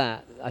fearful of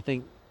that, I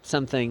think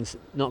something's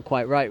not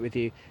quite right with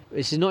you.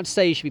 This is not to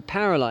say you should be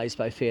paralyzed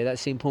by fear.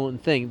 That's the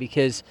important thing,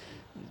 because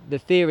the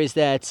fear is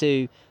there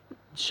to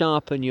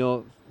sharpen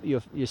your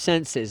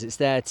senses. It's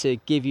there to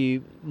give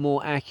you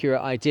more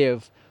accurate idea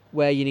of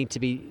where you need to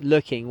be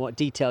looking, what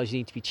details you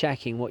need to be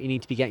checking, what you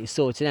need to be getting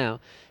sorted out.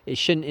 It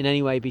shouldn't in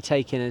any way be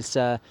taken as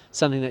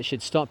something that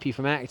should stop you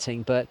from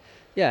acting. But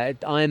yeah,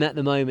 I am at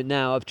the moment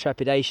now of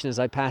trepidation as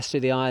I pass through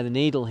the eye of the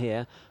needle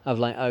here, of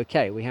like,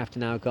 okay, we have to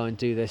now go and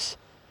do this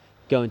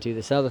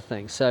other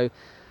thing. So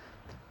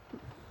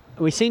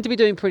we seem to be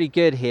doing pretty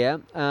good here.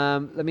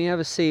 Let me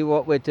have a see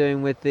what we're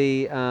doing with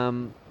the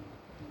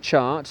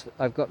chart.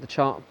 I've got the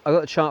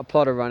chart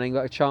plotter running,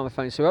 got a chart on my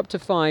phone. So we're up to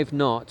 5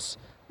 knots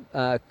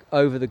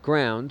over the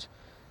ground,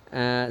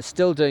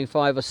 still doing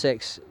 5 or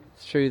 6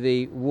 through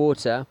the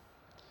water.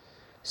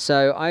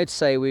 So I'd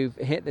say we've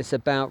hit this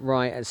about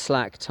right at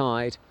slack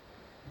tide,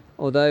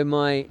 although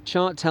my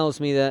chart tells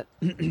me that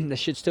there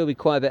should still be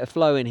quite a bit of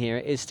flow in here.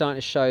 It is starting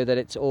to show that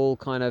it's all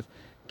kind of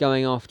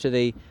going off to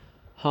the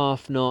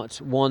half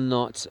knot, 1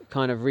 knot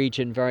kind of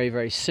region very,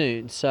 very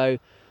soon. So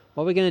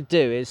what we're going to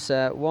do is,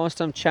 whilst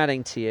I'm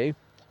chatting to you,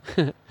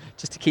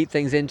 just to keep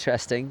things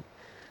interesting,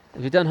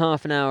 if we've done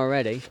half an hour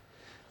already,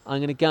 I'm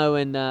going to go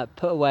and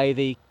put away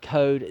the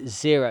code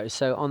 0.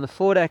 So on the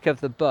foredeck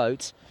of the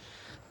boat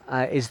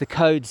is the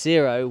code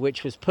 0,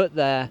 which was put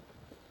there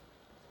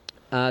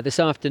this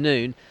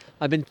afternoon.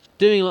 I've been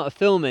doing a lot of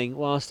filming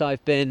whilst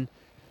I've been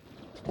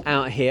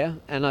out here,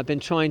 and I've been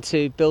trying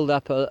to build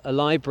up a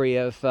library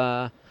of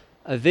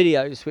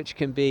videos which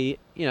can be,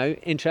 you know,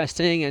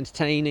 interesting,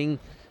 entertaining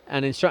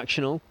and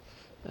instructional,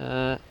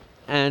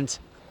 and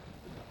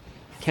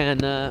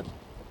can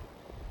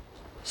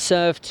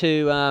serve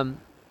to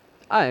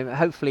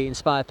hopefully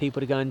inspire people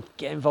to go and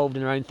get involved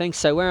in their own things.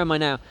 So where am I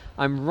now?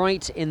 I'm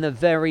right in the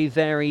very,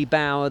 very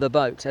bow of the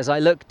boat. As I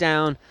look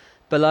down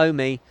below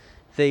me,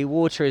 the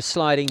water is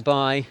sliding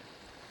by.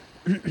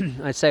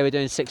 I'd say we're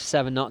doing 6 or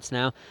 7 knots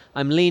now.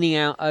 I'm leaning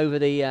out over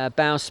the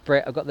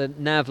bowsprit. I've got the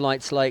nav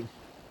lights like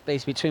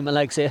basically between my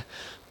legs here.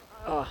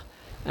 Oh,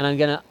 and I'm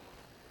going to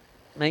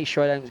make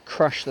sure I don't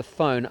crush the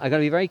phone. I've got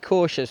to be very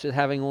cautious with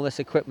having all this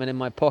equipment in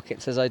my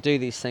pockets as I do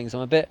these things.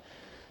 I'm a bit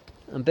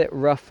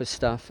rough with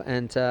stuff,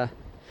 and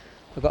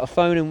I've got a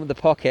phone in the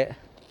pocket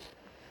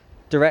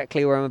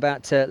directly where I'm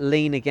about to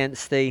lean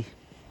against the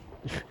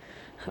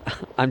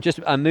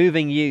I'm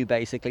moving you,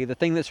 basically. The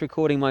thing that's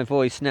recording my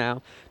voice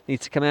now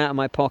needs to come out of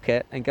my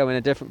pocket and go in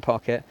a different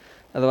pocket.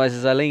 Otherwise,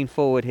 as I lean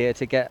forward here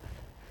to get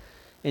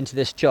into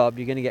this job,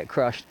 you're going to get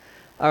crushed.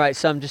 All right,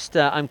 so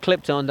I'm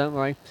clipped on, don't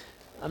worry.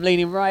 I'm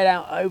leaning right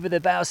out over the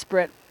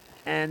bowsprit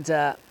and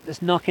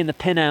just knocking the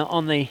pin out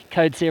on the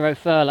code 0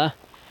 furler.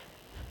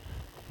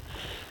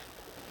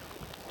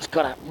 Just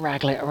got to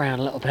wraggle it around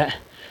a little bit.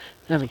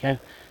 There we go.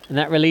 And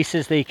that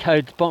releases the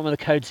bottom of the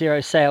code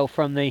 0 sail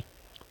from the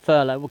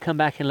furler. We'll come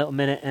back in a little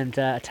minute and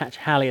attach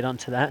a halyard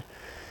onto that.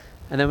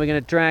 And then we're going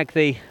to drag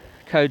the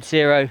code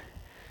 0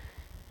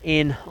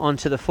 in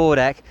onto the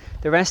foredeck.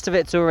 The rest of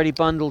it's already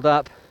bundled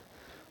up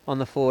on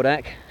the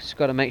foredeck. Just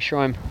got to make sure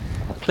I'm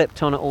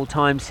clipped on at all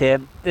times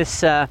here.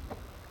 This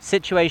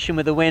situation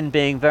with the wind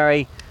being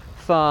very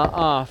far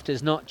aft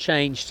has not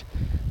changed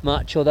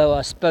much, although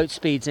our boat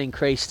speed's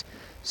increased.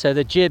 So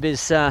the jib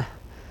is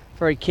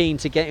very keen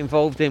to get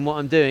involved in what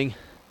I'm doing,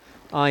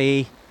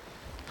 i.e.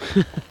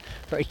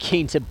 very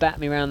keen to bat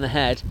me around the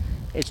head.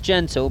 It's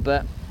gentle,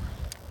 but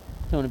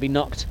don't want to be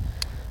knocked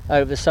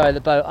over the side of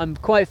the boat. I'm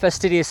quite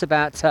fastidious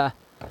about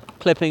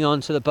clipping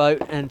onto the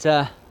boat, and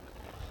I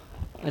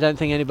don't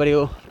think anybody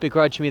will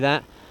begrudge me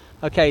that.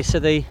 Okay, so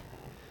the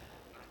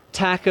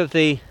tack of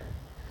the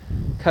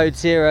code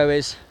 0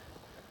 is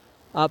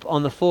up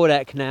on the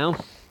foredeck now.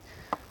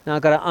 Now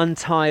I've got to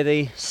untie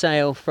the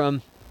sail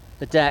from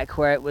the deck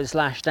where it was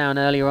lashed down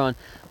earlier on.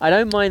 I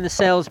don't mind the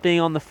sails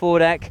being on the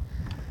foredeck,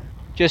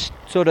 just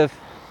sort of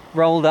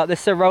rolled up.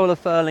 This is a roller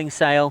furling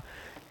sail,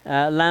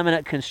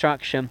 laminate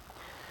construction.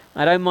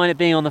 I don't mind it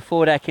being on the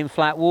foredeck in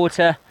flat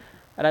water.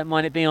 I don't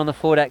mind it being on the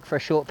foredeck for a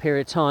short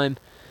period of time,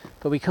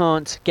 but we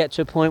can't get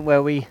to a point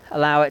where we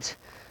allow it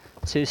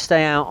to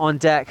stay out on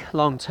deck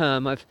long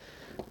term.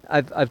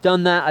 I've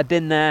done that, I've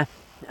been there,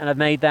 and I've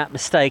made that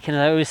mistake. And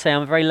I always say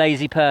I'm a very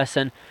lazy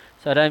person,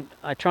 so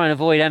I try and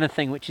avoid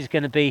anything which is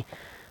going to be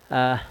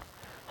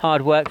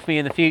hard work for me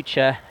in the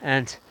future.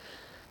 And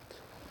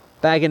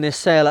bagging this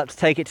sail up to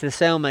take it to the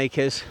sail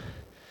makers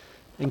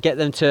and get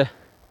them to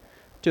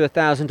do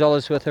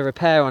 $1,000 worth of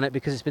repair on it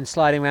because it's been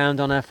sliding around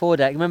on our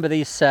foredeck. Remember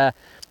these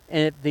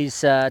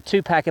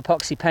 2-pack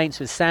epoxy paints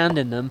with sand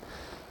in them?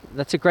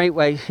 That's a great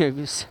way.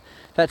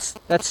 That's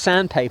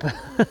sandpaper.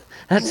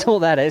 That's all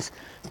that is.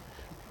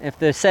 If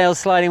the sail's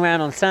sliding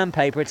around on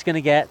sandpaper, it's going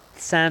to get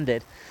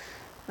sanded.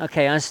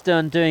 Okay, I'm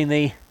done doing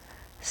the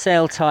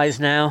sail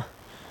ties now,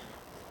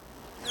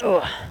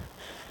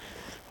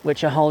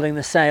 which are holding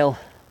the sail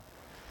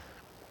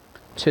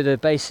to the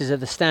bases of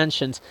the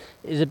stanchions.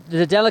 There's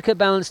a delicate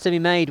balance to be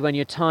made when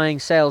you're tying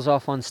sails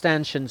off on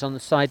stanchions on the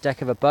side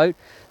deck of a boat.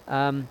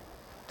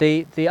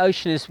 The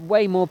ocean is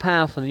way more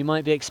powerful than you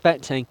might be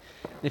expecting.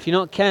 And if you're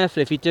not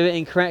careful, if you do it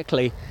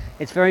incorrectly,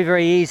 it's very,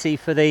 very easy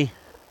for the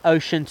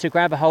ocean to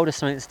grab a hold of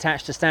something that's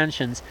attached to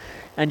stanchions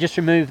and just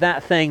remove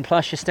that thing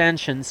plus your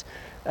stanchions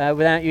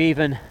without you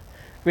even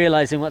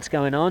realizing what's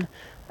going on.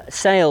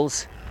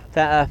 Sails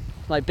that are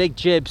like big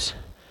jibs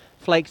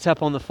flaked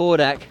up on the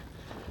foredeck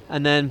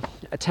and then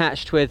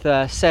attached with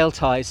sail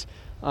ties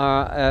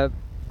are a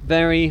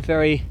very,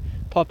 very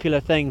popular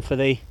thing for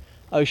the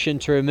ocean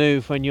to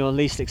remove when you're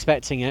least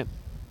expecting it.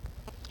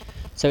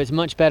 So it's a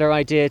much better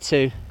idea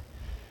to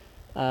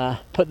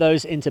put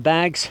those into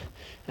bags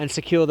and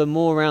secure them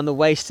more around the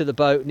waist of the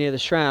boat near the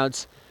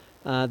shrouds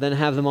than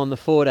have them on the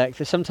foredeck.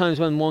 So sometimes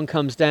when one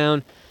comes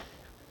down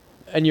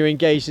and you're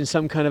engaged in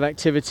some kind of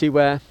activity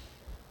where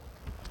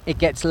it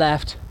gets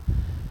left,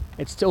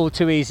 it's all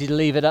too easy to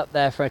leave it up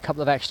there for a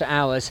couple of extra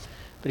hours.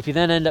 But if you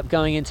then end up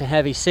going into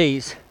heavy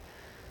seas,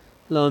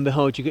 lo and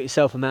behold, you get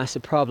yourself a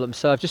massive problem.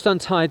 So I've just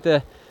untied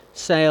the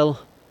sail.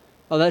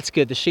 Oh, that's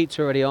good. The sheets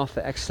are already off.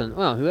 Excellent.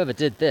 Well, whoever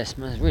did this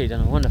has really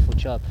done a wonderful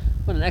job.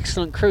 What an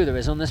excellent crew there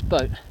is on this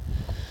boat.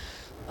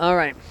 All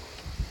right.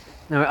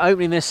 Now we're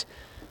opening this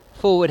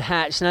forward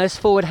hatch. Now this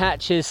forward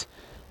hatch is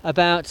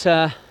about,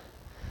 I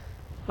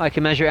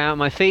can measure it out with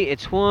my feet.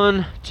 It's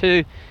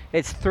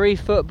it's 3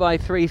 foot by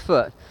 3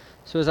 foot.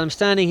 So as I'm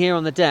standing here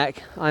on the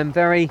deck, I'm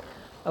very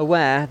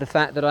aware of the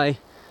fact that I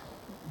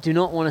do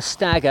not want to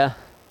stagger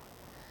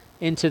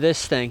into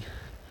this thing.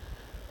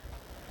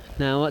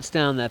 Now what's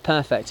down there?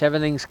 Perfect.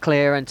 Everything's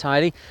clear and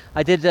tidy.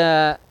 I did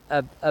a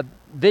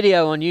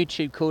video on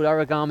YouTube called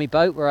Origami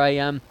Boat where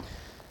I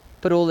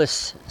put all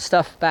this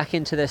stuff back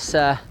into this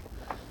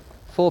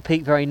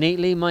forepeak very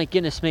neatly. My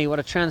goodness me, what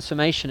a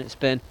transformation it's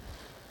been.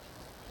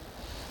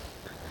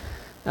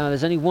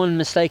 There's only one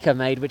mistake I've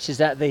made, which is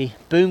that the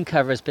boom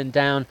cover has been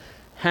down,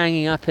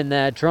 hanging up in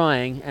there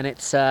drying, and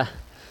it's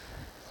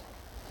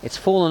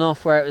fallen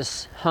off where it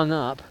was hung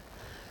up.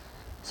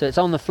 So it's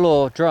on the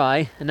floor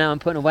dry, and now I'm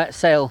putting a wet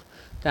sail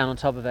down on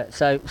top of it.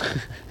 So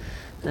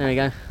there we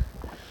go.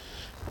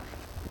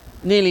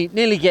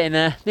 Nearly getting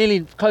there,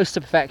 nearly close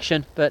to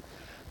perfection, but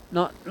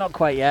not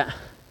quite yet.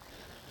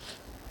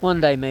 One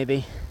day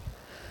maybe.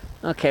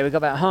 Okay, we've got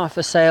about half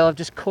a sail. I'm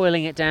just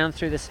coiling it down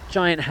through this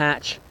giant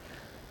hatch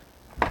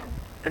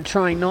and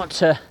trying not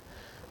to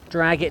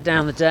drag it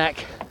down the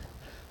deck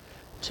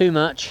too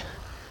much.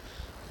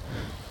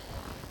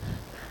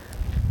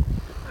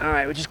 All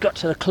right, we just got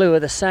to the clew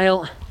of the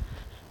sail.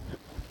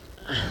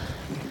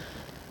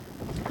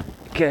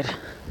 Good.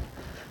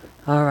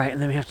 All right,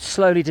 and then we have to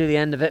slowly do the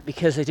end of it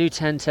because they do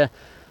tend to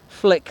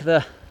flick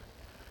the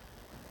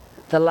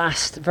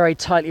last very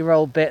tightly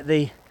rolled bit.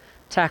 The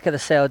tack of the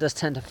sail does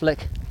tend to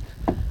flick.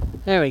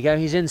 There we go,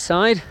 he's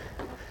inside.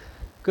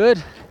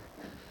 Good.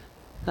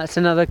 That's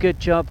another good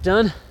job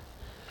done.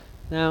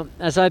 Now,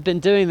 as I've been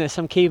doing this,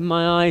 I'm keeping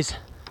my eyes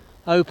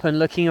open,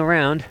 looking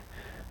around.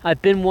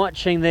 I've been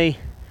watching the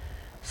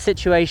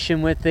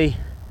situation with the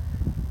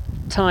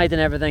tide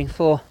and everything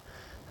for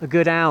a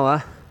good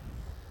hour.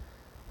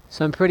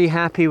 So I'm pretty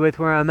happy with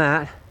where I'm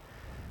at.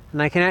 And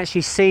I can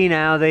actually see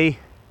now that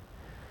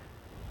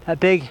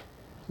big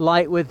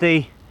light with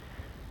the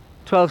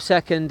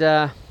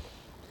 12-second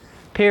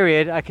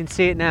period. I can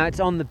see it now, it's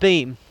on the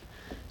beam.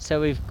 So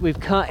we've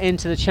cut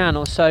into the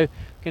channel. So I'm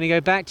going to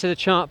go back to the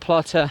chart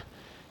plotter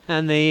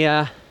and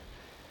the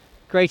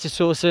greater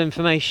source of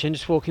information,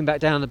 just walking back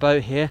down the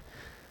boat here.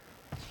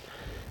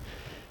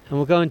 And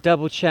we'll go and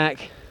double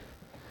check,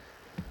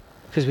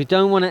 because we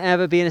don't want to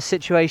ever be in a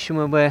situation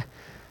when we're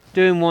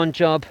doing one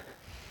job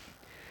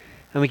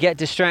and we get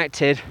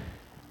distracted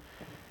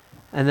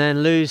and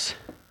then lose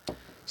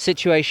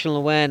situational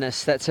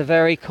awareness. That's a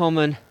very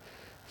common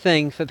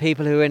thing for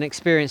people who are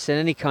inexperienced in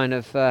any kind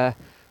of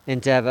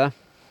endeavor.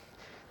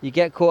 You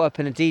get caught up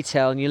in a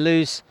detail and you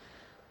lose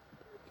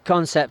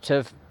concept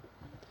of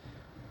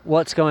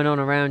what's going on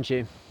around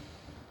you.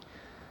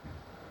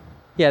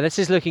 Yeah, this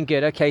is looking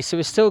good. Okay, so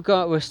we're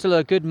still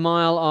a good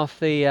mile off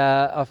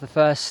the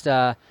first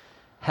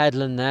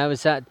headland there.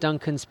 Was that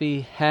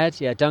Duncansby Head?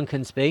 Yeah,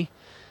 Duncansby.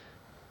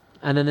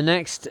 And then the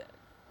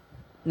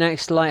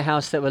next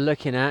lighthouse that we're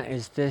looking at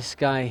is this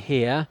guy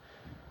here,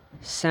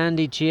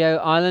 Sandy Geo,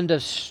 Island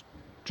of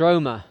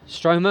Stroma.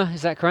 Stroma,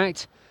 is that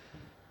correct?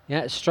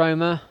 Yeah,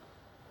 Stroma.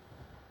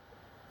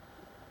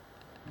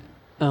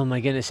 Oh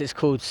my goodness, it's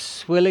called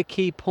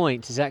Swilkie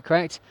Point, is that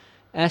correct?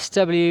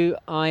 Swilkie?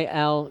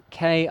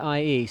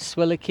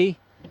 Swilkie?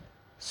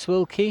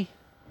 Swilkie?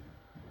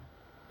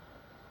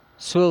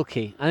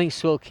 Swilkie, I think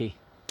Swilkie.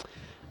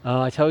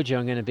 Oh, I told you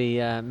I'm going to be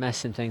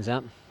messing things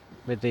up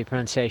with the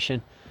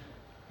pronunciation.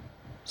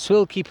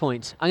 Swilkie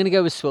Point, I'm going to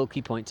go with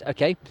Swilkie Point,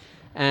 okay.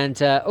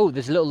 And, oh,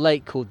 there's a little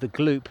lake called the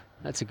Gloop,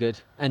 that's a good.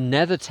 And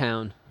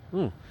Nethertown,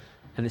 oh,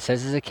 and it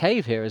says there's a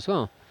cave here as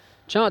well.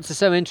 Charts are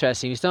so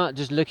interesting. You start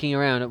just looking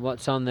around at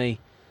what's on the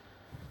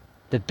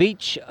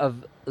beach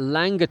of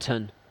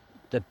Langerton.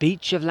 The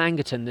beach of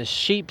Langerton, the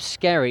sheep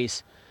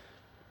skerries.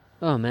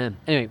 Oh man.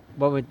 Anyway,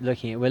 what we're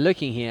looking at, we're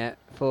looking here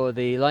for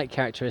the light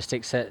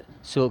characteristics at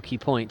Sawkey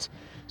Point.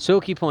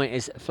 Sawkey Point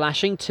is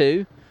flashing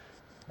 2,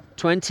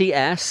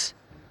 20S,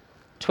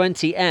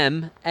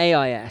 20M,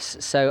 AIS.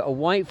 So a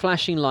white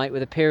flashing light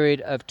with a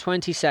period of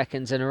 20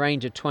 seconds and a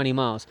range of 20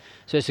 miles.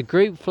 So it's a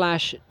group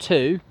flash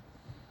 2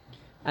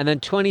 and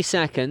then 20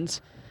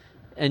 seconds,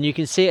 and you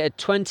can see it at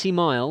 20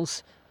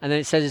 miles, and then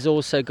it says it's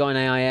also got an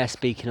AIS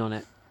beacon on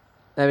it.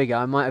 There we go,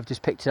 I might have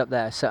just picked it up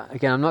there. So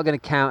again, I'm not going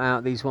to count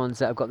out these ones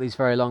that have got these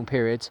very long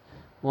periods.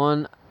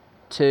 1,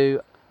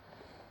 2,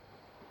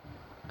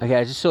 okay,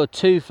 I just saw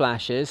 2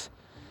 flashes.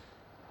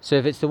 So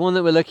if it's the one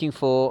that we're looking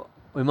for,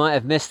 we might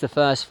have missed the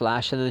first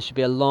flash, and then there should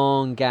be a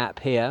long gap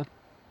here.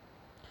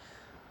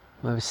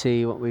 Let's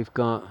see what we've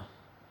got.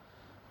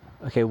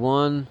 Okay,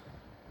 1,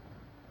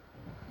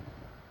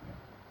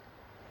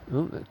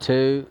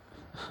 2,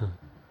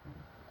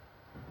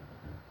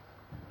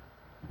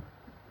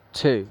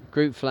 2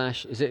 group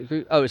flash. Is it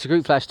group? Oh, it's a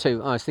group flash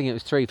 2. Oh, I was thinking it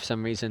was 3 for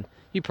some reason.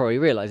 You probably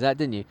realised that,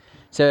 didn't you?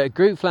 So a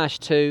group flash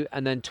 2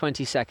 and then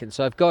 20 seconds.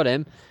 So I've got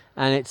him,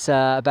 and it's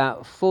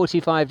about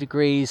 45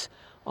 degrees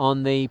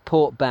on the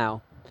port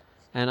bow,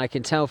 and I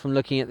can tell from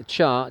looking at the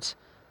chart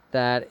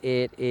that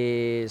it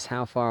is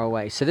how far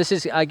away. So this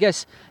is, I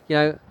guess, you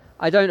know,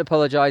 I don't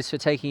apologise for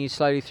taking you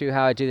slowly through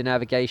how I do the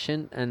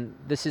navigation, and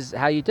this is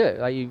how you do it.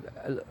 Like, you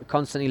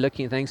constantly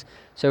looking at things.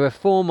 So we're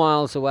 4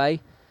 miles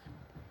away.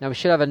 Now we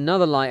should have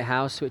another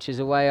lighthouse, which is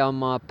away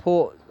on our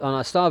port, on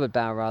our starboard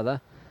bow rather,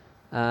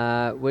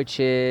 which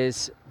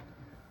is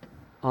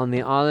on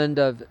the island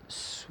of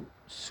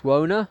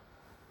Swona.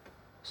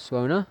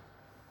 Swona.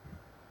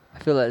 I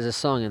feel like there's a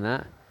song in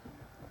that.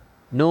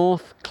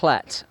 North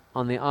Clet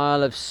on the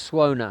Isle of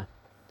Swona.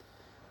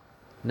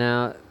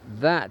 Now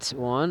that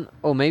one,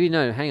 oh maybe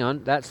no, hang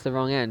on, that's the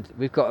wrong end.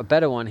 We've got a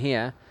better one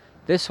here.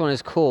 This one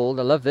is called,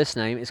 I love this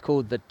name, it's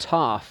called the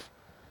Tarf.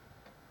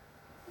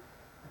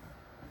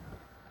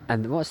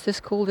 And what's this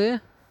called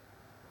here?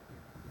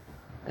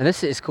 And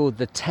this is called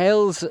the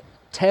Tales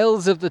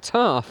of the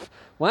Tarf.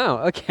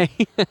 Wow,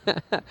 okay.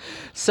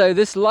 So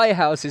this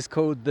lighthouse is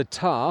called the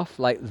Tarf,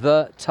 like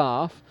the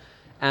Tarf,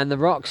 and the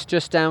rocks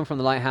just down from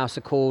the lighthouse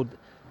are called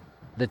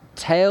the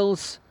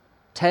Tales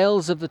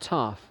of the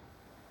Tarf.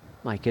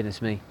 My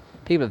goodness me.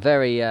 People are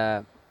very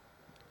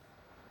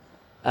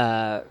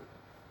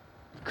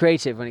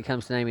creative when it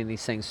comes to naming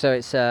these things. So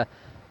it's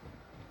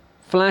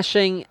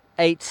flashing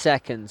 8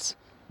 seconds,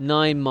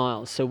 9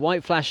 miles. So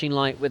white flashing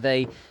light with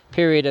a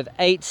period of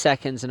 8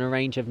 seconds and a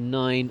range of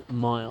 9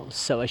 miles.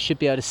 So I should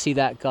be able to see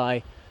that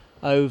guy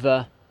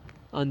over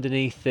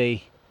underneath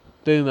the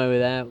boom over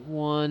there.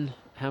 One,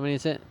 how many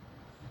is it?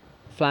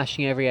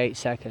 Flashing every 8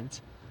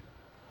 seconds.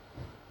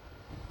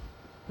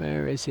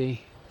 Where is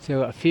he? So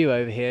we've got a few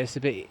over here. It's a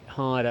bit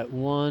harder.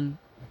 1,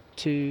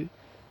 2,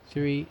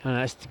 3. Oh no,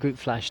 that's the group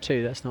flash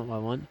 2. That's not what I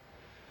want.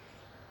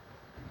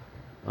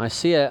 I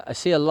see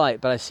a light,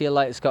 but I see a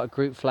light that's got a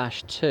group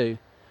flash 2,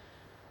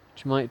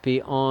 which might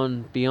be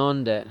on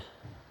beyond it.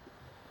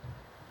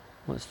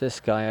 What's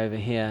this guy over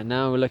here?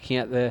 Now we're looking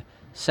at the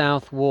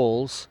south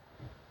walls,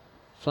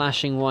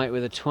 flashing white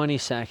with a 20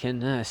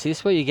 second. See, this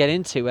is what you get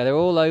into, where they're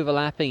all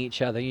overlapping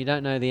each other. You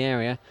don't know the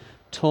area.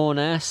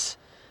 Torness.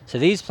 So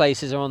these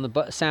places are on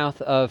the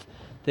south of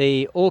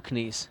the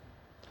Orkneys.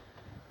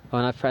 Oh,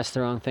 and I pressed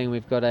the wrong thing.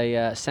 We've got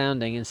a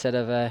sounding instead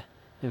of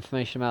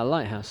information about a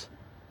lighthouse.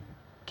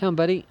 Come on,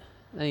 buddy.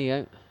 There you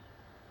go.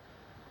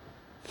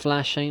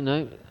 Flashing.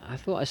 No, I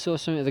thought I saw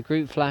something with a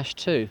group flash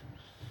too.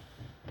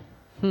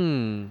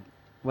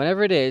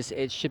 Whatever it is,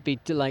 it should be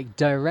like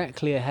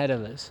directly ahead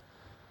of us.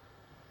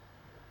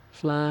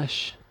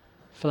 Flash.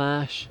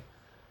 Flash.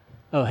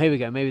 Oh, here we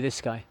go. Maybe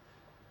this guy.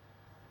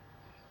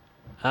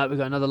 We've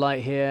got another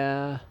light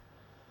here.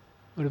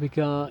 What have we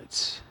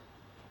got?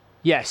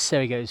 Yes,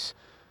 there he goes.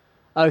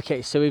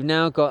 Okay, so we've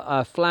now got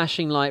a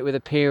flashing light with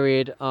a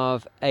period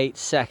of 8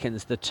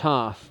 seconds, the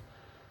Tarf.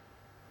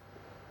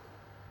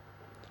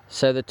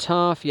 So the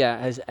Tarf, yeah,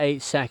 has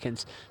 8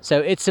 seconds.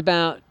 So it's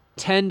about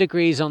 10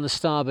 degrees on the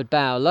starboard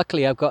bow.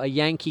 Luckily, I've got a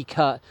Yankee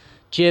cut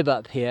jib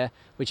up here,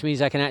 which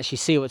means I can actually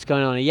see what's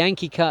going on. A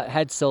Yankee cut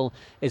headsail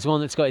is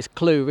one that's got its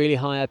clew really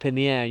high up in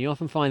the air, and you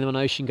often find them on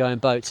ocean-going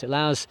boats. It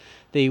allows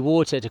the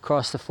water to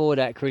cross the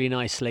foredeck really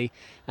nicely,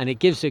 and it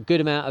gives a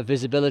good amount of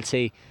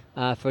visibility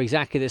for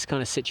exactly this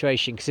kind of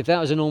situation. Because if that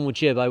was a normal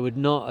jib, I would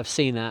not have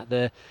seen that.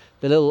 The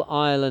little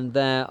island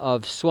there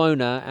of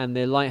Swona and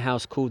the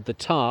lighthouse called the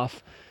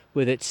Tarf,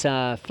 with its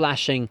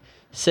flashing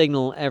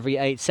signal every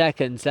 8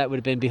 seconds, that would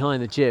have been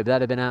behind the jib. That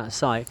would have been out of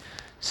sight.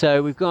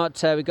 So we've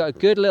got a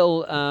good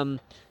little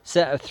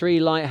set of 3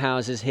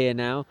 lighthouses here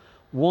now.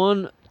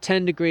 One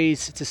 10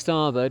 degrees to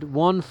starboard,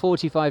 one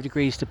 45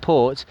 degrees to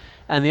port,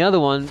 and the other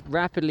one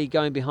rapidly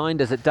going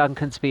behind us at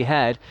Duncansby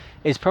Head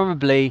is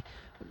probably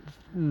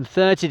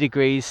 30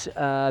 degrees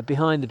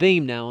behind the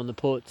beam now on the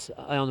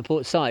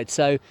port side.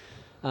 So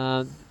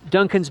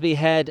Duncansby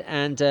Head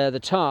and the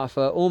Tarf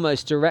are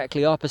almost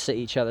directly opposite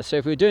each other. So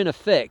if we were doing a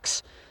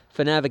fix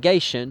for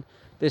navigation,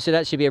 this would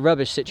actually be a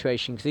rubbish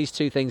situation because these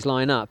two things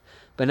line up.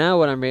 But now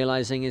what I'm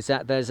realizing is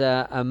that there's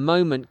a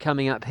moment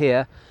coming up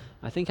here.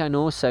 I think I can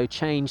also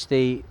change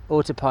the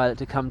autopilot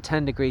to come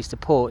 10 degrees to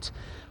port.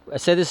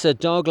 So this is a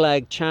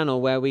dogleg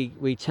channel where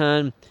we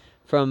turn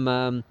from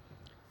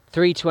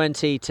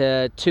 320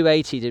 to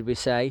 280, did we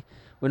say?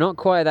 We're not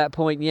quite at that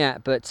point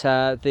yet, but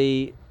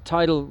the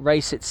tidal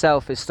race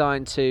itself is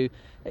starting to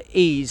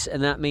ease,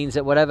 and that means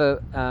that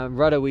whatever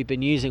rudder we've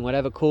been using,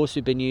 whatever course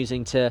we've been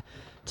using to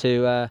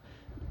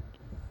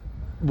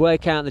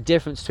work out the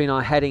difference between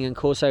our heading and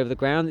course over the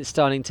ground, it's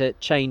starting to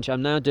change.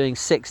 I'm now doing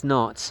 6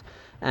 knots,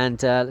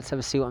 and let's have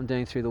a see what I'm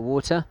doing through the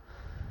water.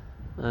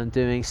 I'm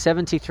doing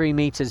 73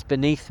 meters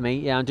beneath me.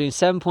 Yeah, I'm doing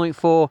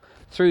 7.4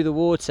 through the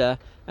water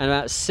and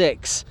about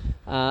 6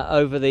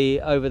 over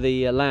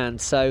the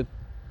land. So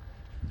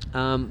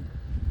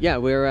yeah,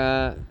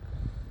 we're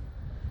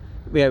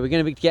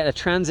going to get a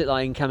transit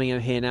line coming over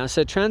here now.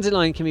 So transit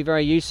line can be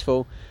very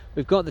useful.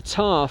 We've got the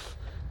Tarf,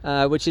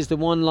 which is the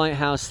one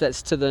lighthouse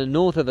that's to the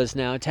north of us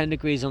now, 10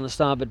 degrees on the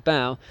starboard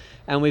bow,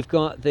 and we've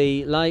got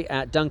the light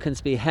at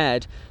Duncansby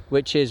Head,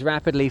 which is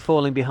rapidly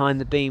falling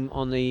behind the beam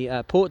on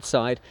the port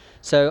side.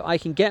 So I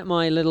can get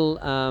my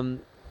little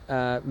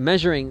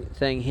measuring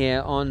thing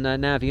here on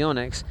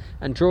Navionics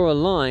and draw a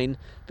line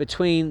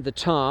between the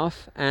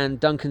Tarf and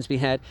Duncansby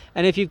Head.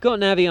 And if you've got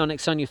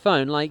Navionics on your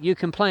phone, like, you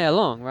can play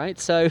along, right?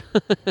 So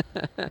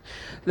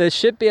there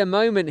should be a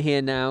moment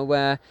here now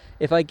where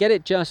if I get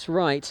it just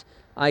right,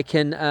 I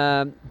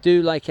can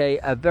do like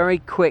a very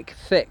quick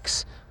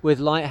fix with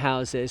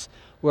lighthouses,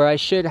 where I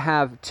should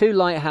have 2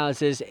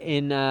 lighthouses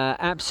in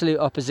absolute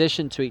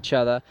opposition to each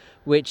other,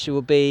 which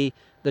will be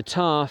the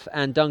Tarf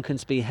and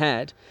Duncansby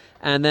Head,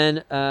 and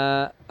then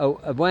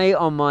away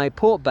on my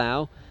port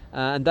bow,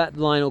 and that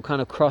line will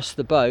kind of cross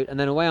the boat, and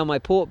then away on my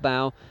port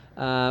bow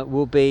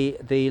will be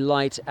the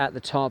light at the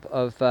top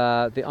of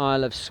the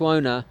Isle of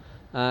Swona,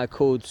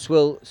 called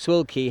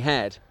Swilky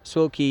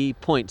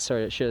Point,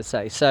 sorry, I should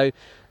say. So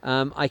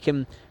I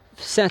can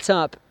set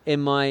up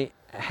in my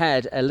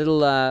head a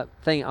little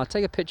thing. I'll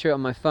take a picture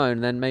on my phone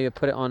and then maybe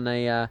put it on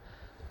the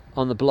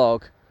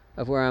blog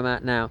of where I'm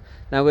at now.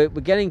 Now we're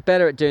getting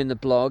better at doing the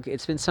blog.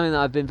 It's been something that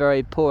I've been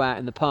very poor at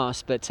in the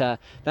past, but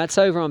that's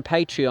over on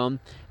Patreon,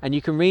 and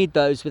you can read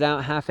those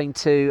without having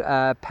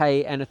to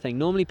pay anything.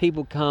 Normally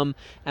people come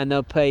and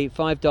they'll pay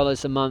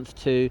 $5 a month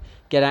to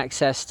get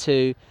access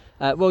to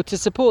to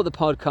support the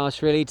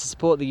podcast, really, to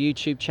support the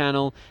YouTube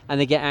channel,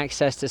 and they get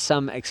access to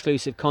some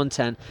exclusive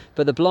content.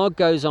 But the blog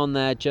goes on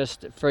there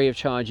just free of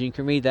charge. You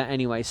can read that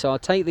anyway. So I'll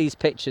take these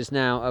pictures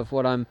now of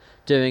what I'm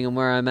doing and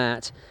where I'm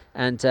at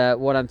and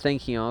what I'm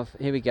thinking of.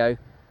 Here we go.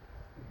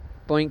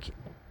 Boink.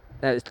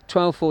 It's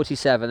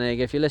 12:47. There you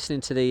go. If you're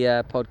listening to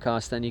the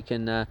podcast, then you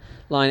can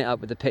line it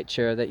up with the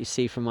picture that you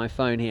see from my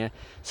phone here.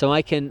 So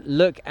I can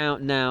look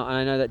out now, and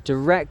I know that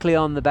directly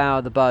on the bow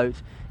of the boat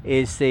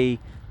is the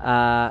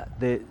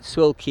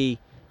Swilky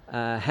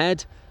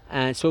Head,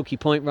 and Swilky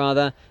Point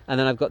rather, and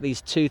then I've got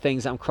these 2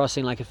 things that I'm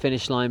crossing like a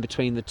finish line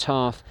between the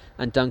Tarf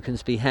and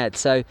Duncansby Head.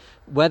 So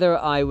whether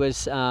I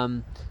was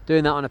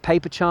doing that on a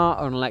paper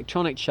chart or an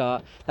electronic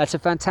chart, that's a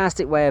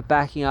fantastic way of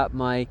backing up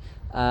my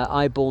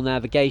eyeball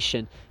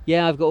navigation.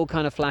 Yeah, I've got all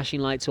kind of flashing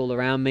lights all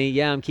around me.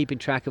 Yeah, I'm keeping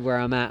track of where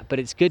I'm at, but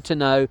it's good to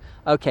know,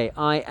 okay,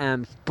 I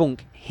am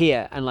bunk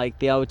here, and like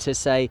be able to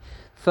say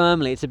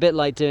firmly. It's a bit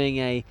like doing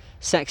a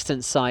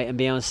sextant sight and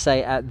being able to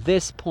say, at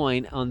this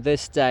point on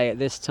this day at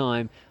this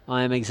time,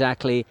 I am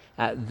exactly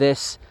at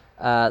this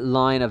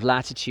line of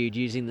latitude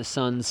using the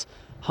sun's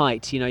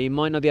height. You know, you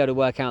might not be able to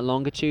work out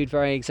longitude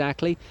very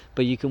exactly,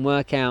 but you can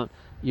work out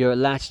your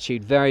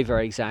latitude very,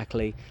 very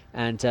exactly,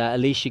 and at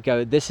least you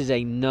go, this is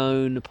a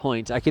known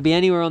point. I could be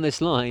anywhere on this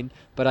line,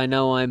 but I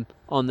know I'm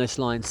on this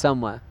line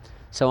somewhere.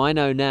 So I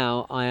know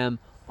now I am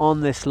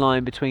on this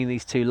line between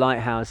these 2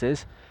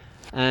 lighthouses.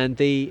 And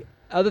the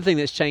other thing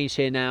that's changed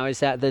here now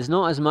is that there's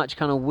not as much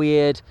kind of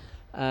weird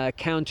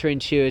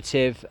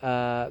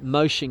counterintuitive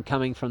motion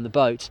coming from the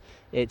boat.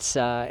 It's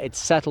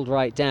settled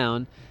right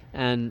down,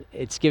 and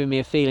it's given me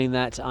a feeling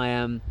that I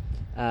am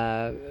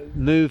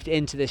moved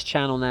into this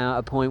channel now,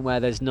 a point where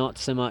there's not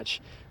so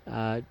much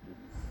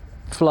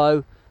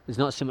flow, there's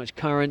not so much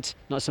current,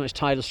 not so much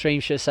tidal stream,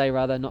 should I say,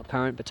 rather, not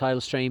current but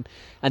tidal stream,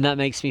 and that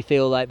makes me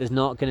feel like there's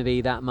not going to be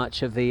that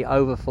much of the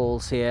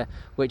overfalls here,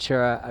 which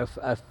are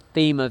a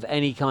theme of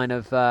any kind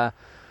of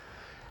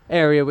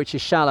area which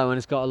is shallow and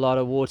has got a lot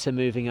of water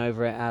moving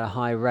over it at a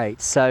high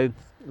rate. So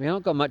we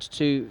haven't got much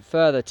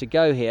further to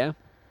go here,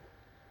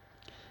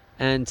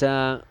 and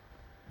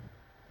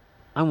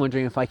I'm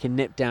wondering if I can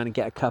nip down and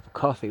get a cup of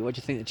coffee. What do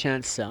you think the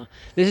chances are?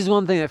 This is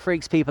one thing that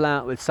freaks people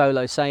out with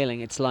solo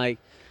sailing. It's like,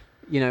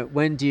 you know,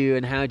 when do you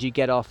and how do you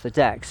get off the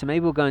deck? So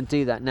maybe we'll go and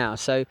do that now.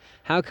 So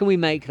how can we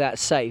make that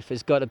safe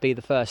has got to be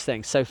the first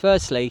thing. So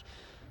firstly,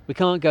 we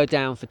can't go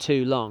down for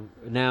too long.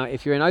 Now,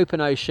 if you're in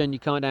open ocean, you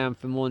can't down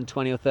for more than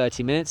 20 or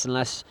 30 minutes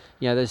unless,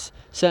 you know, there's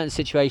certain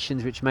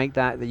situations which make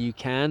that you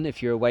can,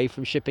 if you're away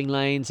from shipping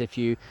lanes, if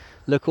you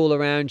look all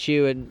around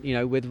you and, you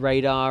know, with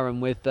radar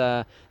and with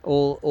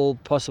all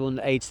possible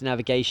aids to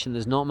navigation,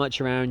 there's not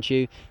much around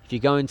you. If you're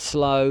going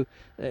slow,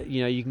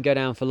 you know, you can go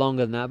down for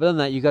longer than that. But other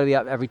than that, you've got to be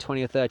up every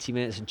 20 or 30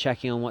 minutes and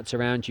checking on what's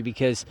around you,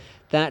 because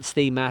that's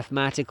the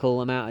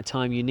mathematical amount of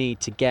time you need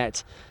to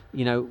get,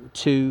 you know,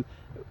 to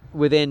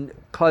within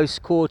close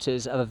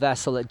quarters of a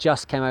vessel that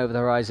just came over the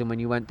horizon when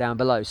you went down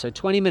below. So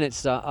 20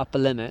 minutes is our upper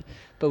limit,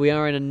 but we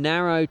are in a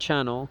narrow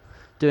channel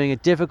doing a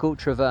difficult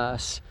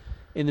traverse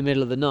in the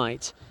middle of the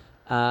night.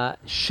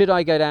 Should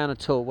I go down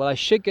at all? Well, I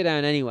should go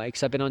down anyway,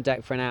 because I've been on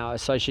deck for an hour,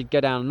 so I should go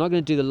down. I'm not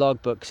going to do the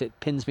logbook because it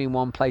pins me in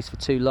one place for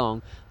too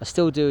long. I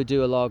still do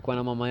a log when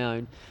I'm on my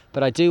own,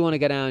 but I do want to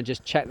go down and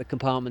just check the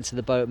compartments of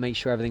the boat, make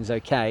sure everything's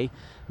okay.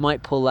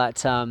 Might pull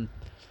that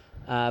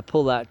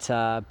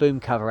boom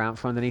cover out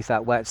from underneath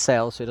that wet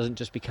sail so it doesn't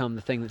just become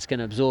the thing that's going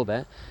to absorb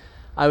it.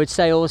 I would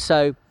say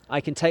also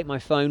I can take my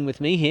phone with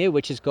me here,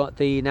 which has got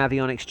the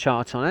Navionics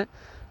chart on it,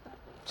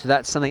 so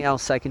that's something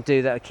else I can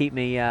do that will keep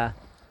me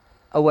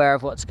aware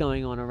of what's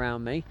going on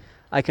around me.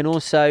 I can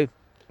also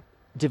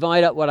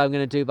divide up what I'm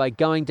going to do by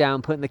going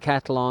down, putting the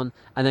kettle on,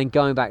 and then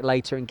going back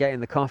later and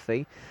getting the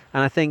coffee.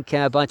 And I think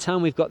by the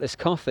time we've got this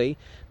coffee,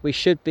 we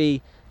should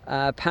be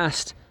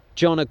past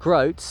John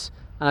O'Groats,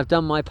 and I've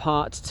done my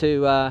part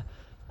to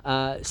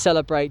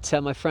celebrate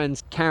my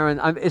friends Karen.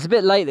 It's a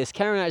bit late this.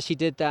 Karen actually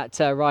did that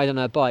ride on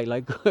her bike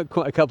like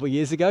quite a couple of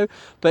years ago,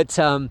 but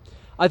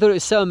I thought it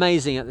was so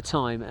amazing at the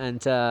time,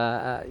 and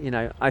you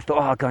know, I thought,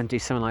 oh, I'll go and do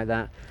something like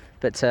that.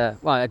 But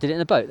well, I did it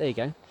in a boat. There you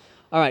go.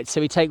 All right, so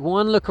we take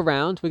one look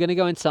around. We're going to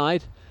go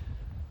inside.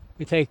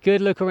 We take a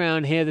good look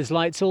around here. There's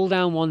lights all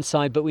down one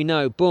side, but we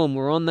know, boom,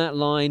 we're on that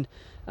line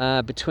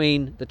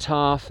between the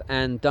Taff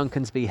and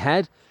Dunconsby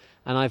Head.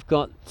 And I've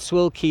got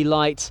swill key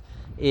light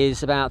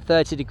is about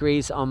 30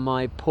 degrees on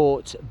my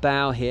port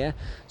bow here.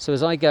 So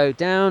as I go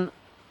down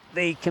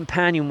the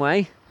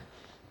companionway,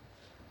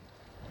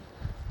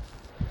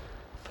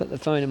 put the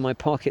phone in my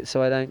pocket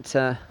so I don't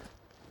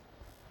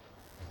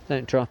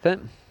drop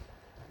it.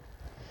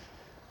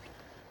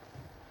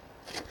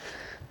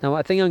 Now, what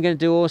I think I'm going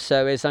to do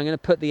also is I'm going to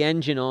put the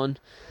engine on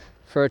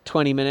for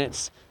 20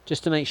 minutes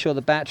just to make sure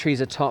the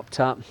batteries are topped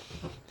up.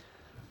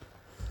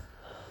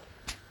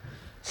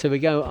 So we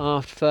go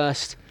aft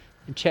first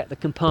and check the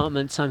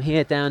compartments. I'm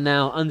here down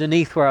now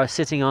underneath where I was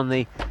sitting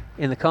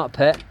in the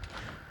cockpit,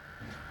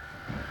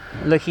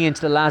 looking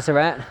into the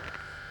lazarette,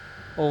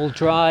 all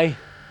dry,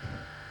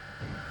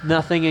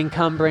 nothing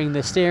encumbering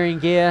the steering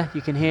gear.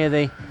 You can hear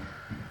the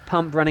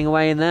pump running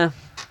away in there.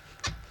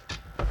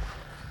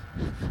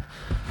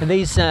 And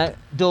these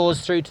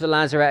doors through to the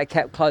lazarette are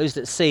kept closed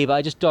at sea, but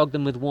I just dogged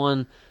them with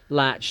one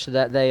latch so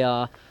that they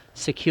are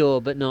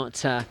secure but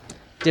not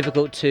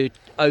difficult to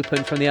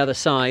open from the other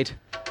side.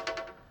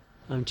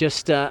 I'm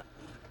just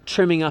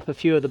trimming up a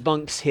few of the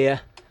bunks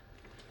here,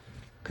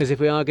 because if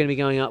we are going to be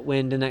going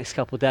upwind the next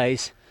couple of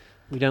days,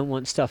 we don't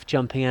want stuff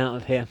jumping out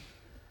of here.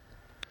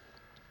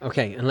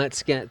 Okay, and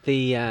let's get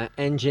the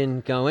engine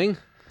going.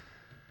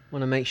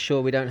 Want to make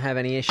sure we don't have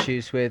any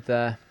issues with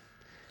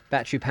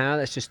battery power.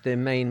 That's just the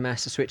main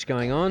master switch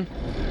going on.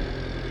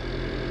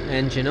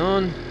 Engine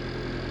on,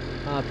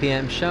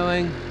 RPM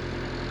showing,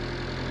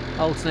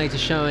 alternator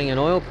showing, and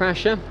oil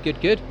pressure.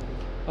 Good.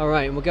 All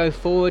right, and we'll go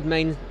forward.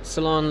 Main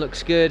salon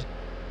looks good.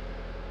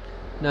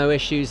 No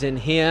issues in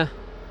here.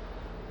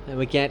 And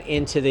we get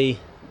into the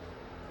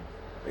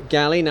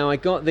galley. Now I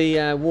got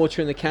the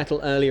water in the kettle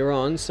earlier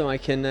on, so I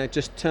can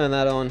just turn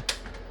that on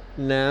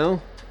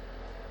now.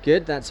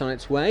 Good, that's on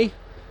its way.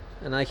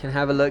 And I can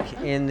have a look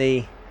in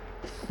the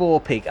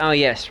forepeak. Oh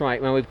yes,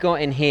 right. Well, we've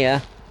got in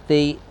here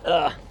the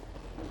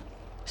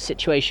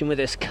situation with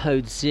this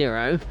code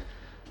 0.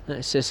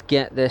 Let's just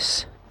get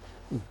this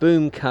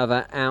boom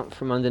cover out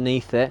from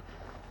underneath it.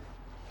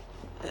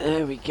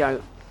 There we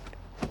go.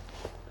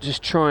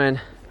 Just try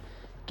and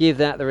give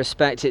that the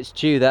respect it's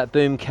due, that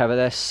boom cover.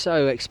 They're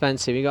so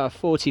expensive. You got a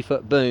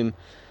 40-foot boom.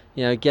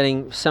 You know,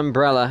 getting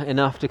Sunbrella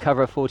enough to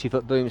cover a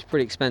 40-foot boom is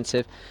pretty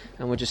expensive.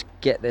 And we'll just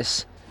get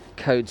this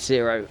code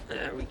 0.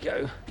 There we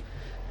go.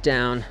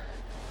 Down,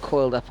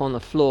 coiled up on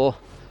the floor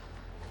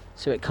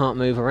so it can't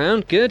move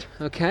around. Good.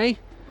 Okay.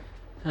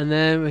 And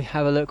then we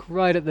have a look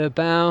right at the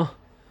bow.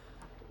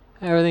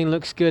 Everything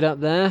looks good up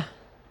there.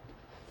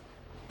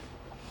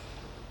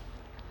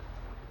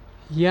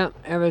 Yep,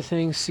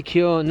 everything's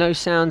secure. No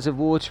sounds of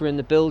water in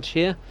the bilge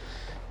here.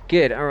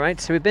 Good. All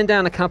right, so we've been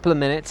down a couple of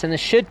minutes, and there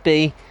should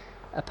be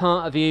a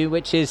part of you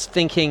which is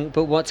thinking,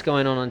 but what's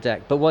going on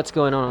deck? But what's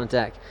going on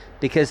deck?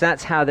 Because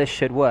that's how this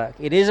should work.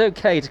 It is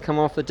okay to come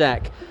off the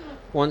deck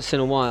once in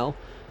a while,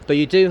 but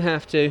you do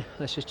have to,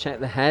 let's just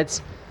check the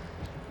heads.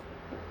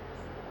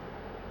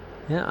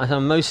 Yeah,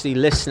 I'm mostly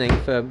listening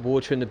for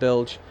water in the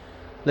bilge,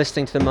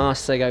 listening to the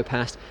masts they go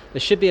past. There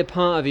should be a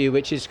part of you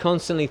which is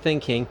constantly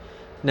thinking,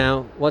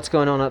 now what's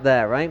going on up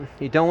there, right?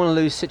 You don't want to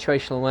lose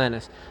situational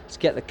awareness. Let's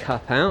get the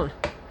cup out,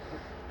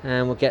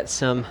 and we'll get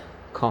some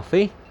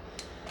coffee.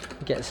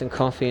 Get some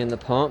coffee in the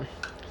pot.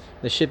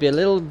 There should be a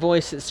little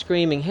voice that's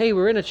screaming, hey,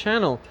 we're in a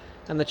channel,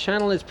 and the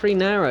channel is pretty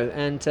narrow,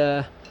 and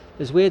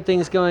there's weird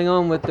things going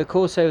on with the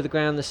course over the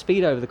ground, the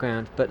speed over the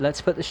ground. But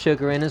let's put the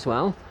sugar in as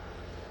well.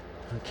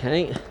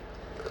 Okay,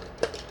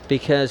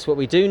 because what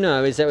we do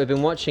know is that we've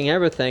been watching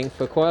everything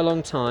for quite a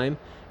long time,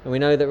 and we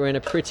know that we're in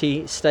a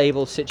pretty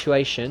stable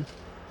situation.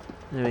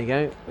 There we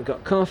go, we've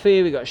got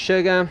coffee, we've got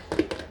sugar.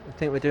 I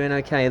think we're doing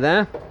okay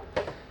there.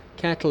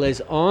 Kettle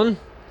is on.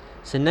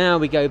 So now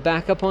we go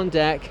back up on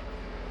deck,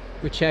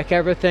 we check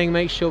everything,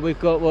 make sure we've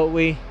got what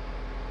we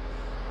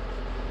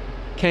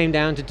came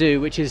down to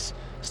do, which is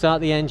start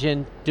the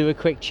engine, do a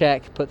quick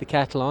check, put the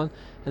kettle on,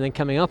 and then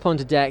coming up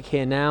onto deck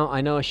here now,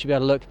 I know I should be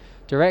able to look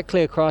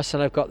directly across,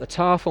 and I've got the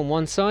TARF on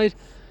one side.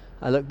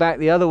 I look back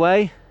the other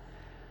way.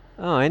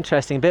 Oh,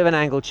 interesting, bit of an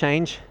angle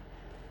change.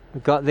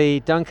 We've got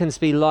the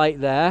Duncansby light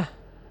there.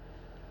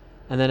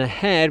 And then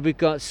ahead we've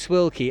got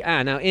Swilky.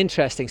 Now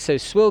interesting, so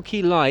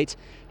Swilky light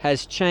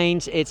has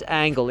changed its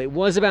angle. It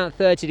was about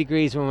 30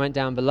 degrees when we went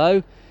down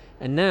below,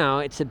 and now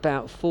it's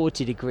about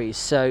 40 degrees.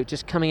 So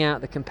just coming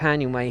out the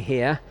companionway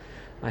here,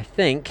 I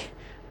think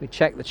we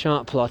check the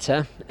chart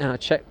plotter, and I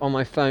check on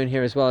my phone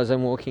here as well as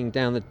I'm walking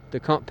down the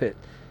cockpit.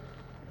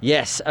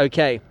 Yes,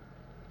 okay.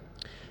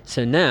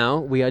 So now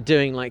we are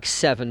doing like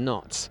 7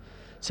 knots.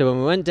 So when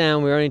we went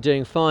down, we were only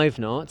doing 5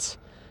 knots.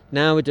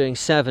 Now we're doing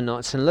 7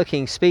 knots, and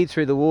looking speed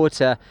through the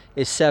water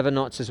is 7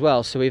 knots as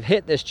well. So we've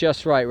hit this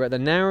just right. We're at the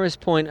narrowest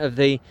point of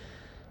the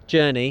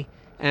journey,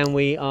 and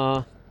we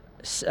are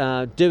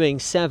doing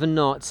 7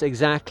 knots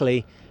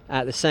exactly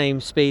at the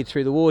same speed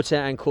through the water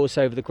and course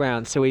over the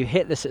ground. So we've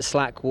hit this at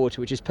slack water,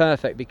 which is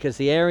perfect, because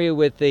the area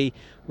with the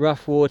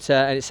rough water,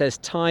 and it says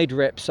tide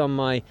rips on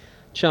my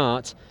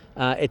chart,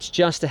 it's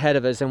just ahead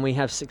of us, and we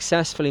have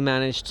successfully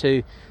managed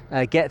to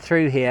get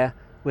through here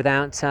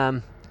without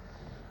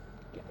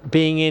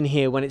being in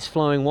here when it's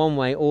flowing one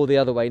way or the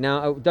other way.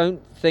 Now,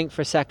 don't think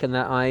for a second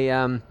that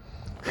I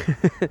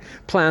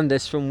planned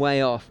this from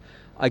way off.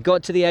 I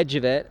got to the edge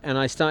of it and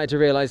I started to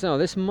realize, oh,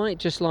 this might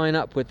just line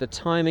up with the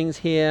timings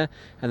here,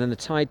 and then the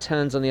tide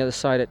turns on the other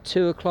side at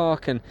 2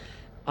 o'clock, and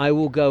I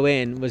will go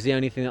in was the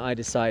only thing that I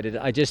decided.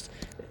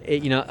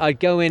 I'd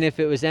go in if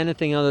it was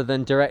anything other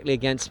than directly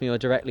against me or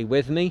directly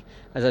with me.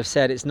 As I've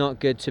said, it's not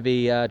good to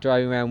be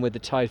driving around with the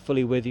tide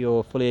fully with you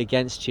or fully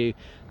against you,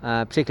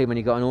 particularly when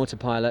you've got an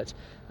autopilot.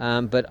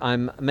 But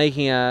I'm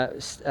making a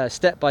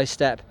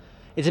step-by-step.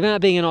 It's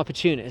about being an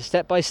opportunist.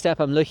 Step by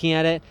step, I'm looking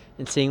at it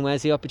and seeing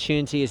where's the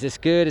opportunity. Is this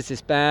good? Is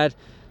this bad?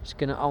 Just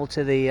going to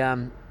alter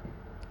the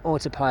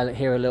autopilot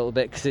here a little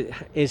bit, because it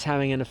is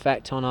having an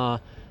effect on our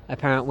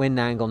apparent wind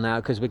angle now,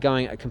 because we're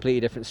going at a completely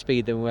different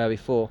speed than we were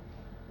before.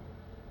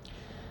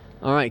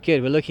 All right,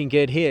 good. We're looking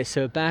good here.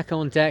 So back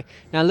on deck.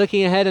 Now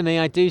looking ahead of me,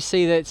 I do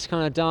see that it's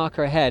kind of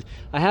darker ahead.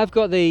 I have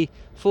got the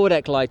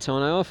foredeck light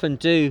on. I often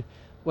do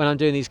when I'm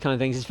doing these kind of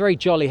things. It's very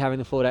jolly having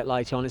the foredeck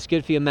light on. It's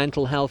good for your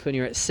mental health when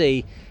you're at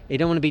sea. You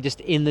don't want to be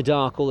just in the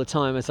dark all the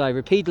time. As I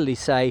repeatedly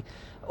say,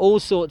 all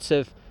sorts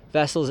of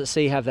vessels at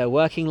sea have their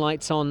working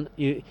lights on.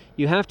 You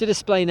have to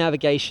display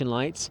navigation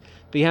lights,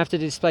 but you have to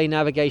display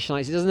navigation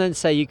lights. It doesn't then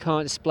say you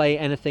can't display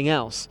anything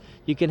else.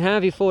 You can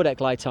have your foredeck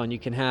light on. You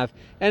can have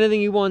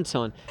anything you want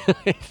on,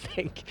 I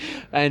think.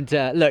 And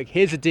look,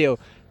 here's the deal.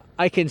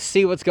 I can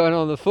see what's going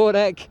on the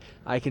foredeck.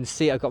 I can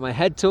see I've got my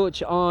head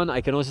torch on.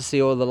 I can also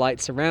see all the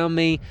lights around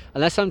me.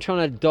 Unless I'm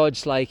trying to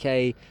dodge like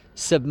a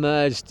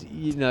submerged,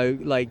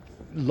 like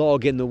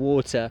log in the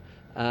water,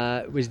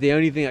 was the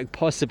only thing that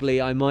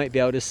possibly I might be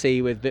able to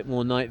see with a bit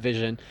more night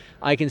vision.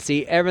 I can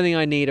see everything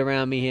I need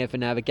around me here for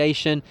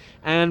navigation,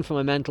 and for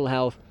my mental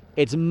health.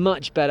 It's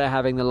much better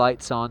having the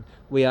lights on.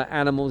 We are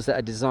animals that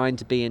are designed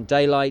to be in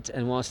daylight,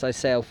 and whilst I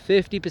sail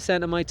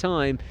 50% of my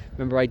time,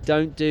 remember, I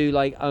don't do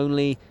like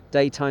only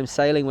daytime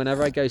sailing.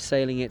 Whenever I go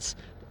sailing, it's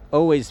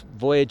always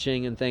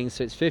voyaging and things,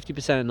 so it's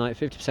 50% at night,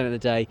 50% of the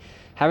day.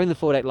 Having the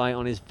foredeck light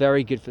on is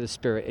very good for the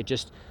spirit. It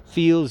just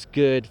feels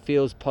good,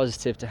 feels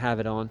positive to have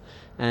it on.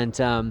 And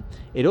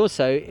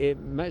it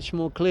much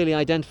more clearly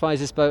identifies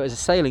this boat as a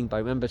sailing boat.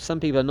 Remember, some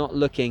people are not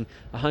looking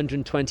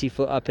 120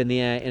 foot up in the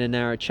air in a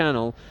narrow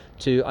channel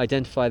to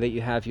identify that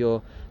you have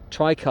your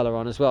tricolour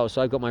on as well.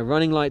 So I've got my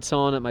running lights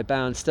on at my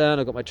bow and stern,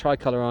 I've got my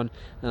tricolour on,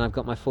 and I've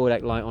got my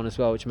foredeck light on as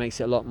well, which makes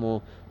it a lot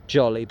more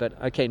jolly. But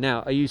okay,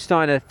 now, are you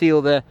starting to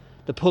feel the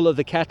pull of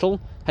the kettle?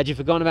 Had you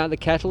forgotten about the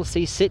kettle?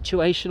 See,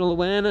 situational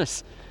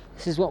awareness.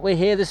 This is what we're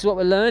here, this is what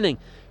we're learning.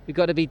 We've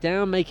got to be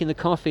down making the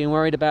coffee and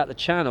worried about the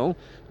channel.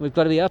 We've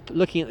got to be up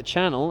looking at the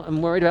channel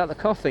and worried about the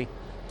coffee.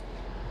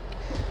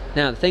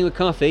 Now, the thing with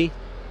coffee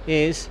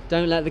is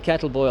don't let the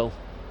kettle boil.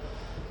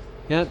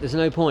 Yeah, there's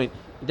no point.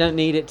 You don't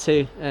need it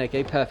to.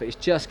 Okay, perfect.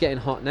 It's just getting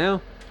hot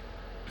now.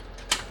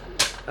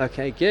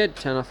 Okay, good.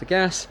 Turn off the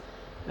gas.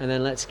 And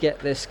then let's get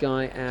this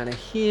guy out of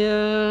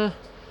here.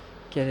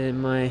 Get it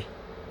in my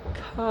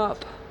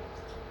cup.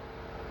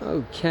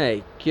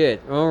 Okay,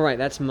 good. All right,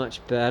 that's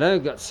much better.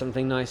 Got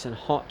something nice and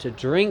hot to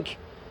drink.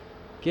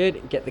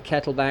 Good. Get the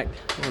kettle back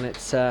on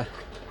its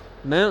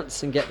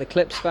mounts and get the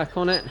clips back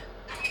on it.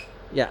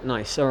 Yeah,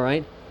 nice. All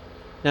right.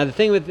 Now the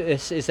thing with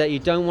this is that you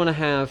don't want to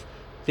have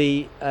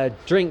the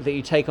drink that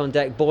you take on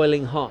deck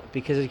boiling hot,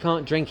 because you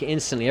can't drink it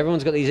instantly.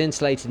 Everyone's got these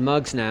insulated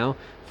mugs now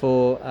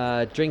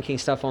for drinking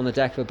stuff on the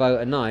deck of a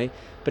boat at night,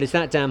 but it's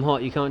that damn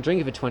hot you can't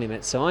drink it for 20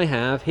 minutes. So I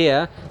have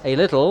here a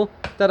little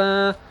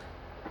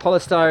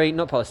polystyrene,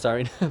 not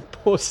polystyrene,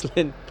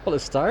 porcelain,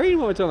 polystyrene,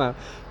 what am I talking about?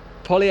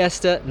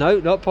 Polyester, no,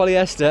 not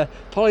polyester,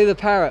 Polly the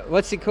parrot,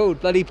 what's it called?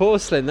 Bloody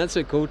porcelain, that's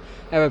what it's called.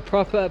 I have a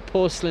proper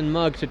porcelain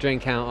mug to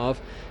drink out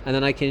of, and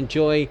then I can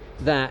enjoy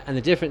that. And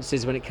the difference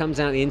is when it comes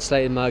out of the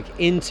insulated mug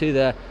into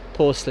the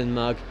porcelain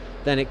mug,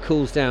 then it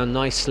cools down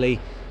nicely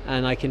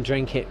and I can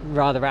drink it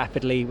rather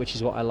rapidly, which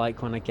is what I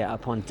like when I get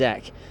up on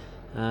deck.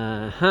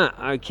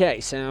 Okay,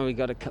 so we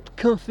got a cup of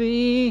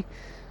coffee.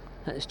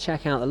 Let's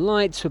check out the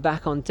lights. We're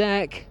back on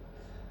deck.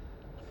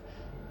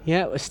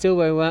 Yeah, we're still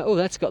where we were. Oh,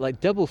 that's got like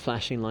double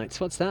flashing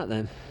lights. What's that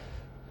then?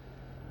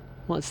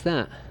 What's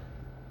that?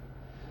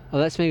 Oh,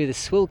 that's maybe the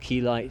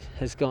Swilky light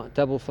has got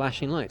double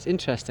flashing lights.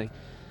 Interesting.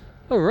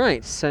 All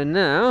right, so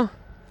now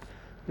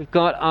we've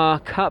got our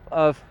cup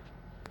of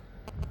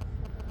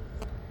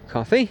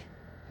coffee,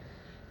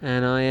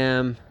 and I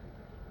am,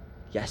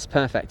 yes,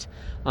 perfect.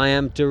 I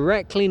am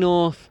directly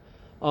north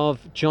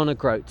of John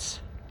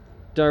O'Groats.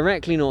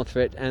 Directly north of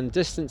it, and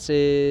distance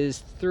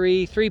is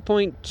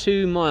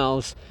 3.2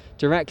 miles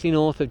directly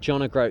north of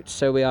John O'Groats.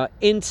 So we are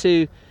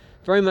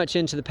very much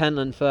into the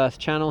Pentland Firth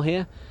channel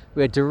here.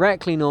 We're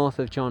directly north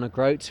of John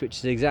O'Groats, which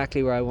is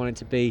exactly where I wanted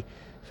to be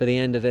for the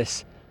end of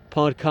this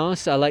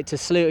podcast. I'd like to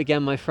salute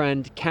again my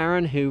friend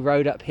Karen, who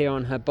rode up here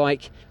on her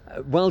bike.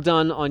 Well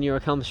done on your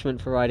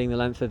accomplishment for riding the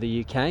length of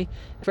the UK.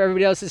 For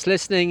everybody else that's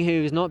listening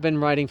who's not been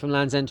riding from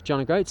Land's End to John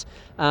O'Groats,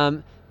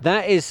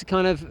 that is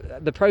kind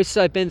of the process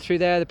I've been through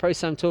there. The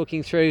process I'm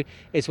talking through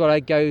is what I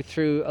go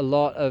through a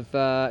lot of,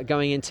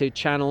 going into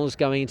channels,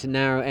 going into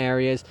narrow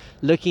areas,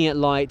 looking at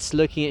lights,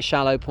 looking at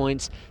shallow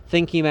points,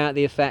 thinking about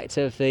the effect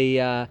of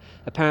the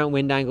apparent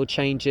wind angle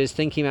changes,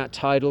 thinking about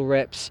tidal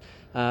rips,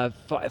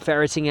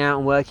 ferreting out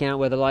and working out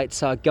where the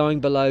lights are, going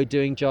below,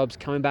 doing jobs,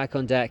 coming back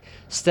on deck,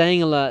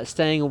 staying alert,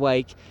 staying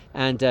awake,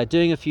 and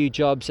doing a few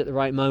jobs at the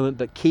right moment,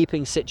 but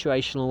keeping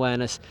situational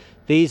awareness.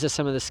 These are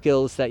some of the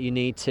skills that you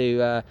need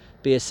to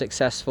be a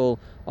successful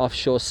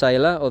offshore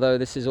sailor, although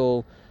this is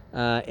all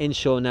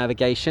inshore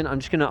navigation. I'm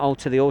just going to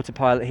alter the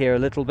autopilot here a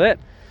little bit,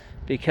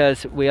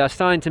 because we are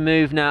starting to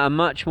move now at a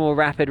much more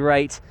rapid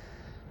rate,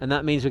 and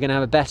that means we're going to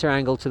have a better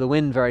angle to the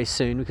wind very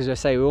soon, because I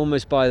say we're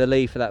almost by the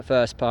lee for that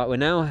first part. We're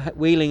now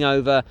wheeling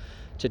over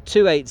to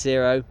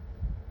 280,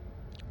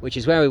 which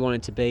is where we want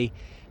it to be.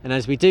 And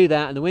as we do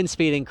that and the wind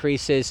speed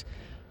increases,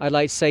 I'd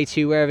like to say to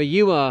you, wherever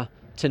you are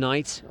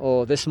tonight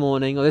or this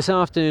morning or this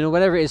afternoon or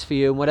whatever it is for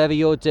you and whatever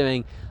you're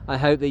doing, I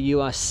hope that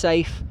you are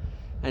safe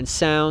and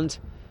sound,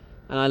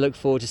 and I look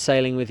forward to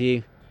sailing with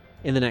you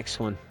in the next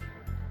one.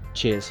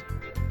 Cheers.